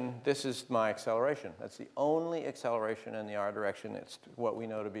direction, this is my acceleration. That's the only acceleration in the R direction. It's what we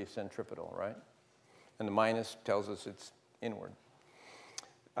know to be centripetal, right? And the minus tells us it's inward.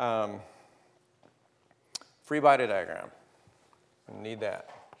 Free body diagram. We need that.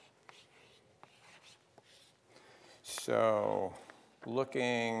 So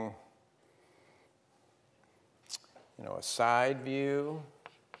looking, a side view.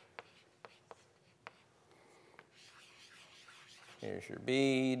 Here's your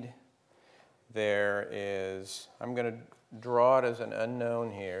bead. There is, I'm going to draw it as an unknown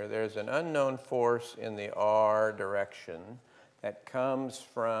here. There's an unknown force in the R direction that comes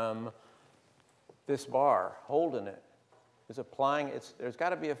from this bar holding it. Is applying, there's got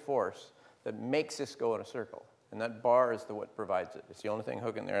to be a force that makes this go in a circle. And that bar is what provides it. It's the only thing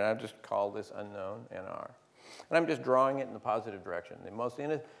hooking there. And I've just called this unknown NR. And I'm just drawing it in the positive direction. The most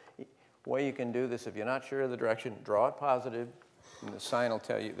way you can do this, if you're not sure of the direction, draw it positive. And the sign will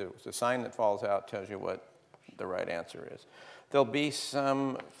tell you, the sign that falls out tells you what the right answer is. There'll be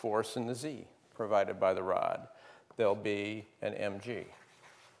some force in the Z provided by the rod. There'll be an mg.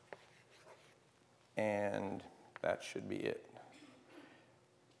 And that should be it.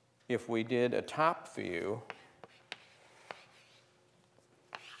 If we did a top view,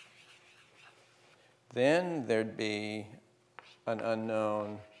 then there'd be an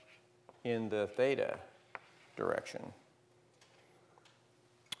unknown in the theta direction.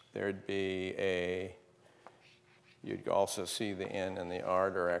 There'd be you'd also see the N in the R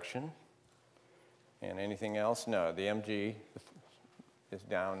direction. And anything else? No, the mg is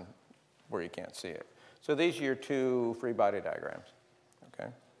down where you can't see it. So these are your two free body diagrams, okay?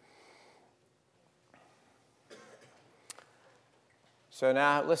 So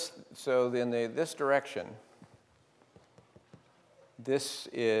now this direction, this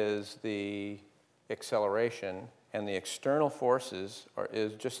is the acceleration, and the external forces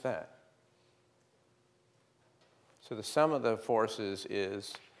is just that. So the sum of the forces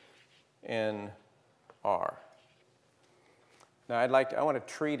is in R. Now I want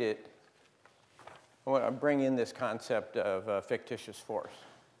to treat it, I want to bring in this concept of fictitious force.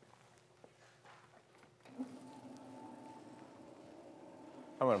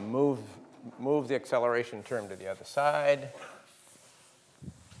 I'm going to move the acceleration term to the other side.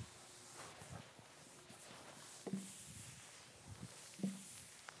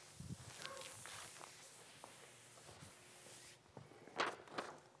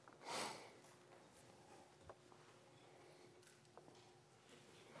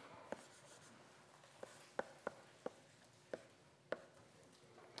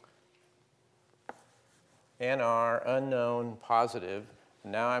 NR, unknown, positive.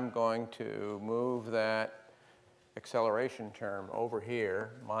 Now I'm going to move that acceleration term over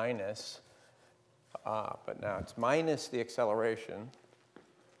here, minus, but now it's minus the acceleration.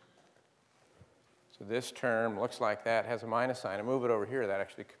 So this term looks like that, has a minus sign. I move it over here, that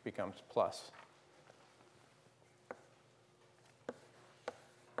actually becomes plus.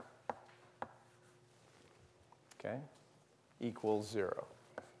 Okay, equals 0.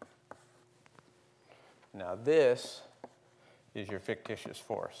 Now this is your fictitious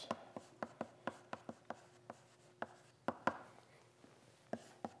force.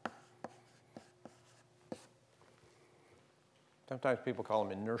 Sometimes people call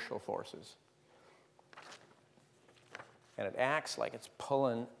them inertial forces. And it acts like it's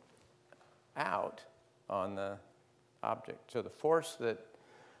pulling out on the object. So the force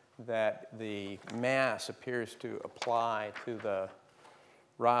that the mass appears to apply to the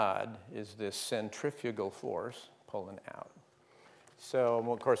rod is this centrifugal force pulling out. So,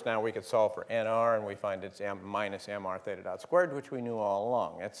 of course, now we could solve for NR, and we find it's minus MR theta dot squared, which we knew all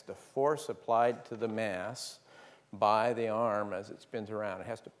along. That's the force applied to the mass by the arm as it spins around. It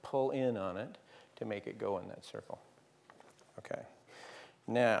has to pull in on it to make it go in that circle. Okay.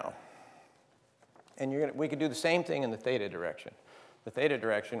 Now, And we could do the same thing in the theta direction. The theta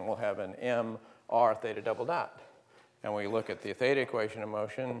direction will have an mr theta double dot. And we look at the theta equation of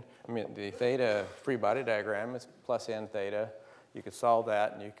motion, the theta free body diagram is plus n theta. You could solve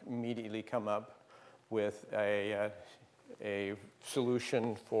that, and you immediately come up with a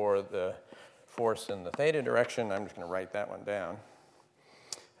solution for the force in the theta direction. I'm just going to write that one down.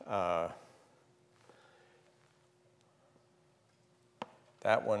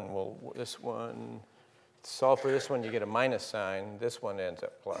 That one will, this one, solve for this one, you get a minus sign. This one ends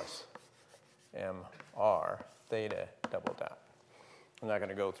up plus mr theta double dot. I'm not going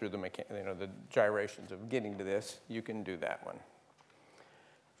to go through the gyrations of getting to this. You can do that one.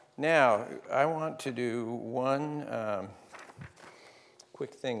 Now, I want to do one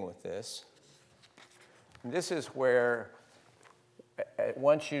quick thing with this. This is where,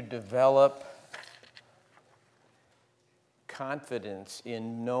 once you develop confidence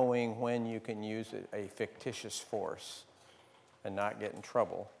in knowing when you can use a fictitious force and not get in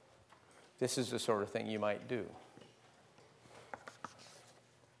trouble, this is the sort of thing you might do.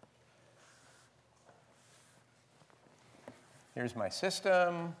 Here's my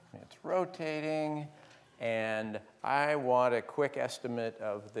system, it's rotating, and I want a quick estimate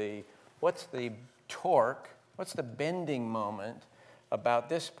of what's the torque, what's the bending moment about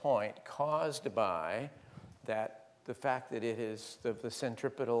this point caused by the fact that it is the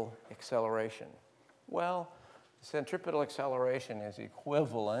centripetal acceleration. Well, the centripetal acceleration is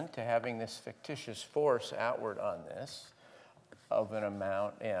equivalent to having this fictitious force outward on this of an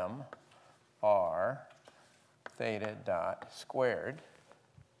amount m r theta dot squared,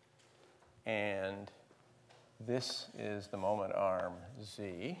 and this is the moment arm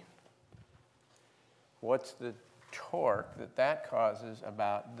z. What's the torque that causes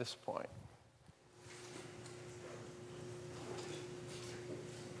about this point?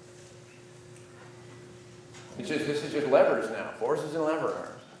 This is just levers now, forces and lever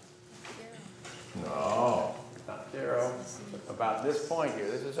arms. No, not zero. About this point here,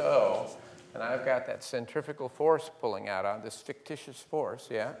 this is O, and I've got that centrifugal force pulling out on this fictitious force,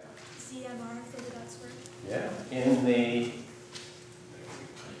 yeah? CMR theta dot squared? Yeah, in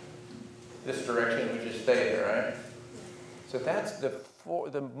this direction, which is theta, right? So that's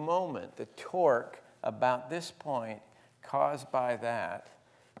the moment, the torque about this point caused by that,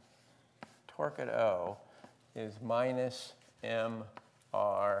 torque at O, is minus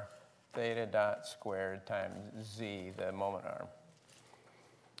mr theta dot squared times z, the moment arm.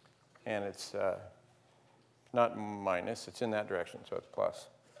 And it's not minus, it's in that direction, so it's plus.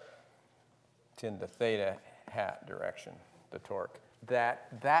 It's in the theta hat direction, the torque.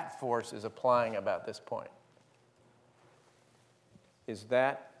 That force is applying about this point. Is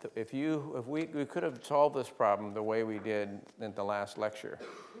that, if we could have solved this problem the way we did in the last lecture,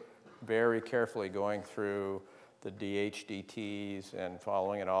 very carefully going through the dH/dTs and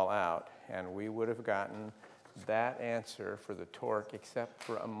following it all out, and we would have gotten that answer for the torque except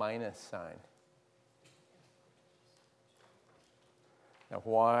for a minus sign. Now,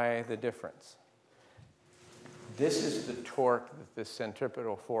 why the difference? This is the torque that the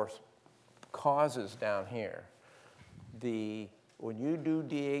centripetal force causes down here. When you do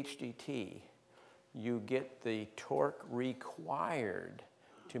dH/dt, you get the torque required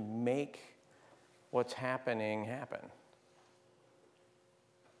to make what's happening happen.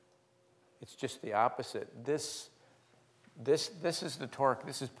 It's just the opposite. This is the torque.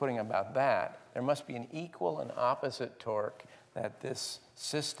 This is putting about that. There must be an equal and opposite torque that this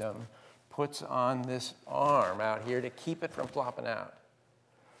system puts on this arm out here to keep it from flopping out.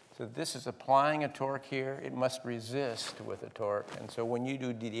 So this is applying a torque here. It must resist with a torque. And so when you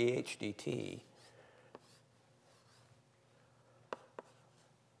do dH/dt,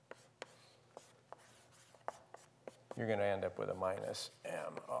 you're going to end up with a minus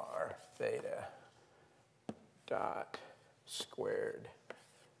mr theta dot squared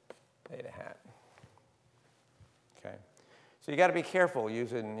theta hat. Okay, so you got to be careful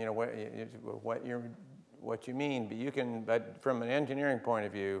using what you mean, but you can. But from an engineering point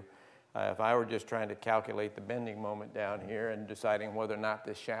of view, if I were just trying to calculate the bending moment down here and deciding whether or not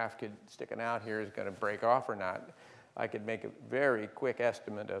this shaft sticking out here is going to break off or not, I could make a very quick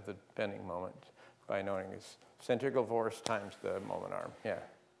estimate of the bending moment by knowing its centrifugal force times the moment arm. Yeah. Is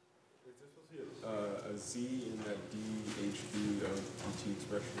there supposed to be a z in that dH/d of dt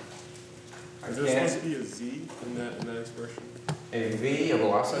expression? Is there supposed to be a z in that expression? A v, a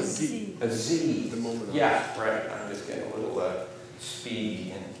velocity? Z. A z. The moment arm. Yeah, right. I'm just getting a little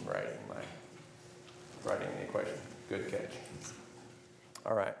speed in writing the equation. Good catch.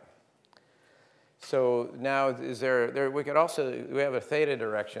 All right. So now we have a theta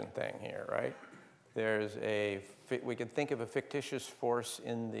direction thing here, right? we can think of a fictitious force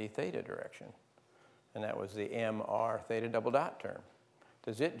in the theta direction, and that was the mr theta double dot term.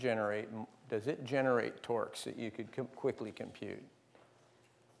 Does it generate torques that you could quickly compute?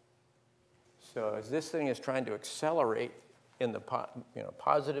 So as this thing is trying to accelerate in the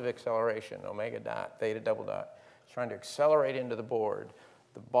positive acceleration, omega dot, theta double dot, it's trying to accelerate into the board,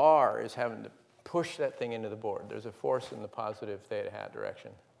 the bar is having to push that thing into the board. There's a force in the positive theta hat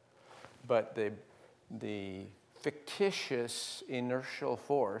direction. But the fictitious inertial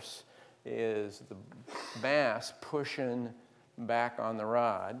force is the mass pushing back on the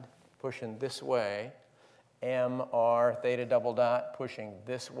rod, pushing this way, mr theta double dot pushing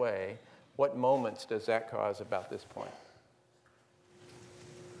this way. What moments does that cause about this point?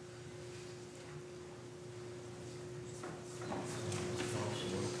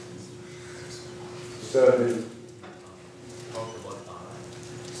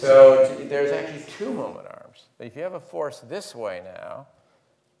 So there's actually two moment arms. If you have a force this way now,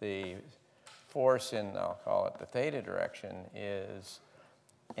 the force in, I'll call it the theta direction, is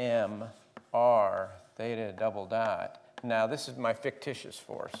mr theta double dot. Now this is my fictitious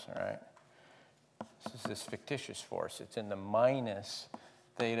force, right? This is this fictitious force. It's in the minus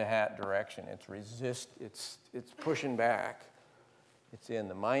theta hat direction. It's pushing back. It's in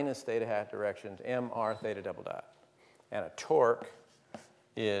the minus theta hat direction, mr theta double dot. And a torque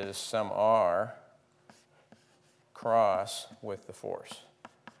is some r cross with the force.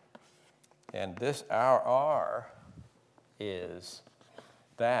 And this, our r is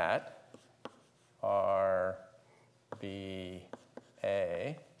that r, b,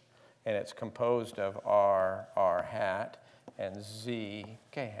 a, and it's composed of r hat, and z,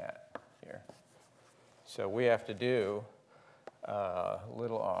 k hat here. So we have to do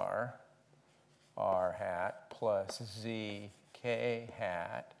little r hat plus z, k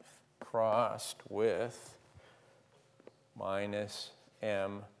hat crossed with minus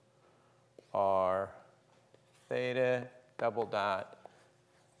m r theta double dot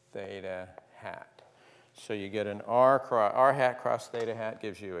theta hat. So you get an r hat cross theta hat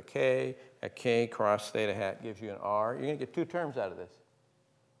gives you a k cross theta hat gives you an r. You're going to get two terms out of this.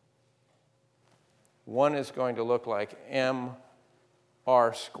 One is going to look like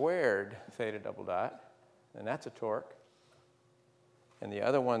mr squared theta double dot, and that's a torque. And the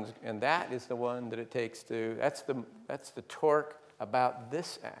other one's, and that is the one that it takes to, that's the torque about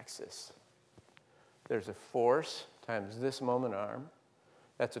this axis. There's a force times this moment arm.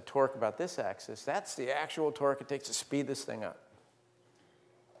 That's a torque about this axis. That's the actual torque it takes to speed this thing up.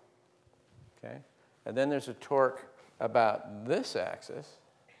 Okay? And then there's a torque about this axis,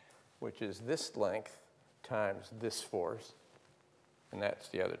 which is this length times this force. And that's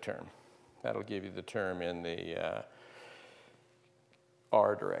the other term. That'll give you the term in the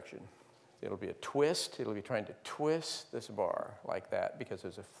r direction. It'll be a twist. It'll be trying to twist this bar like that because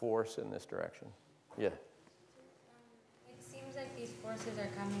there's a force in this direction. Yeah? It seems like these forces are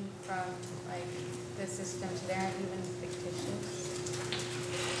coming from like the system, so they aren't even fictitious.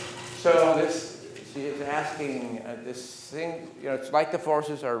 So this, she is asking this thing, it's like the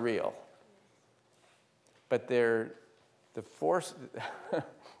forces are real. But the force,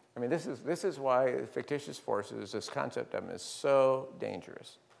 I mean, this is why fictitious forces, this concept of them is so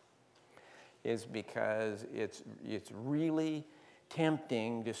dangerous, is because it's really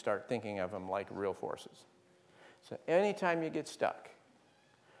tempting to start thinking of them like real forces. So anytime you get stuck,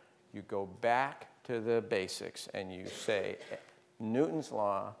 you go back to the basics and you say Newton's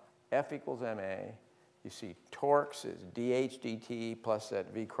law, F equals ma. You see torques is dH dt plus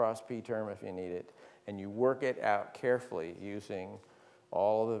that V cross P term if you need it. And you work it out carefully using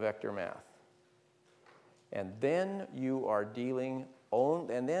all the vector math. And then you are dealing,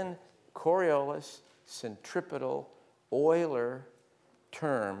 and then Coriolis, centripetal, Euler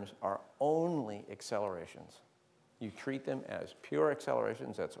terms are only accelerations. You treat them as pure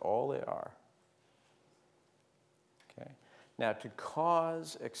accelerations, that's all they are. Okay? Now, to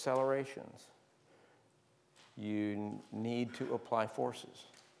cause accelerations, you need to apply forces.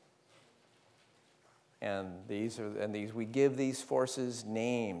 And we give these forces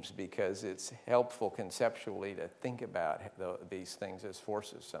names because it's helpful conceptually to think about these things as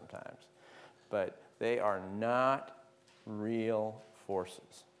forces sometimes. But they are not real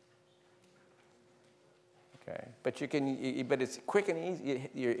forces. Okay, but it's quick and easy.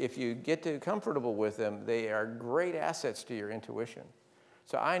 If you get too comfortable with them, they are great assets to your intuition.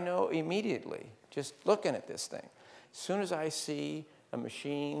 So I know immediately, just looking at this thing, as soon as I see a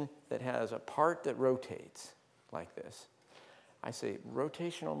machine that has a part that rotates like this, I say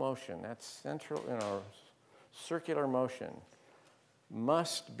rotational motion, that's central, circular motion,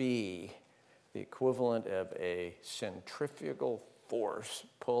 must be the equivalent of a centrifugal force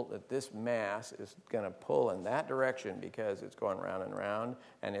pull, that this mass is going to pull in that direction because it's going round and round,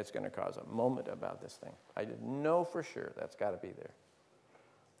 and it's going to cause a moment about this thing. I didn't know for sure. That's got to be there.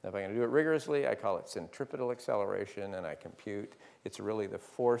 Now, if I'm going to do it rigorously, I call it centripetal acceleration, and I compute it's really the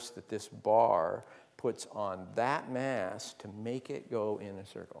force that this bar puts on that mass to make it go in a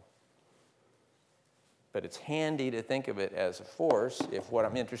circle. But it's handy to think of it as a force if what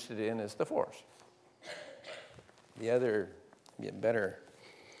I'm interested in is the force. The other, better,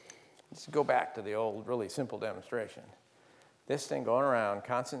 let's go back to the old really simple demonstration. This thing going around,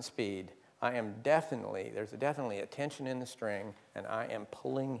 constant speed, there's definitely a tension in the string, and I am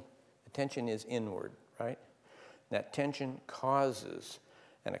pulling, the tension is inward, right? That tension causes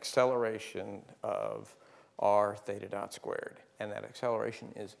an acceleration of r theta dot squared, and that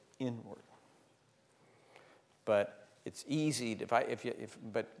acceleration is inward. But it's easy to,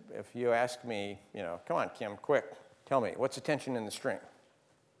 if you ask me, come on, Kim, quick, tell me, what's the tension in the string?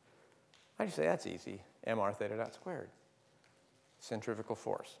 I just say, that's easy, mr theta dot squared, centrifugal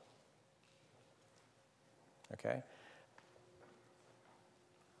force. Okay?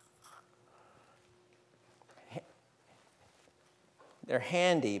 They're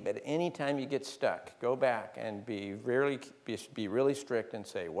handy, but anytime you get stuck, go back and be really strict and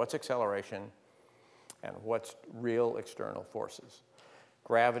say, what's acceleration and what's real external forces?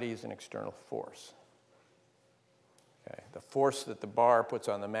 Gravity is an external force. Okay? The force that the bar puts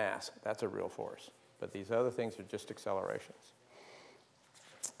on the mass, that's a real force. But these other things are just accelerations.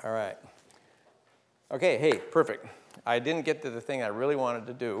 All right. Okay, hey, perfect. I didn't get to the thing I really wanted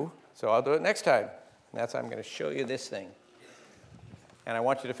to do, so I'll do it next time. And that's I'm going to show you this thing. And I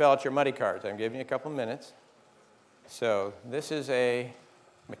want you to fill out your muddy cards. I'm giving you a couple minutes. So this is a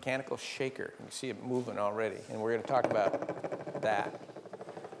mechanical shaker. You can see it moving already. And we're going to talk about that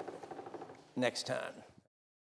next time.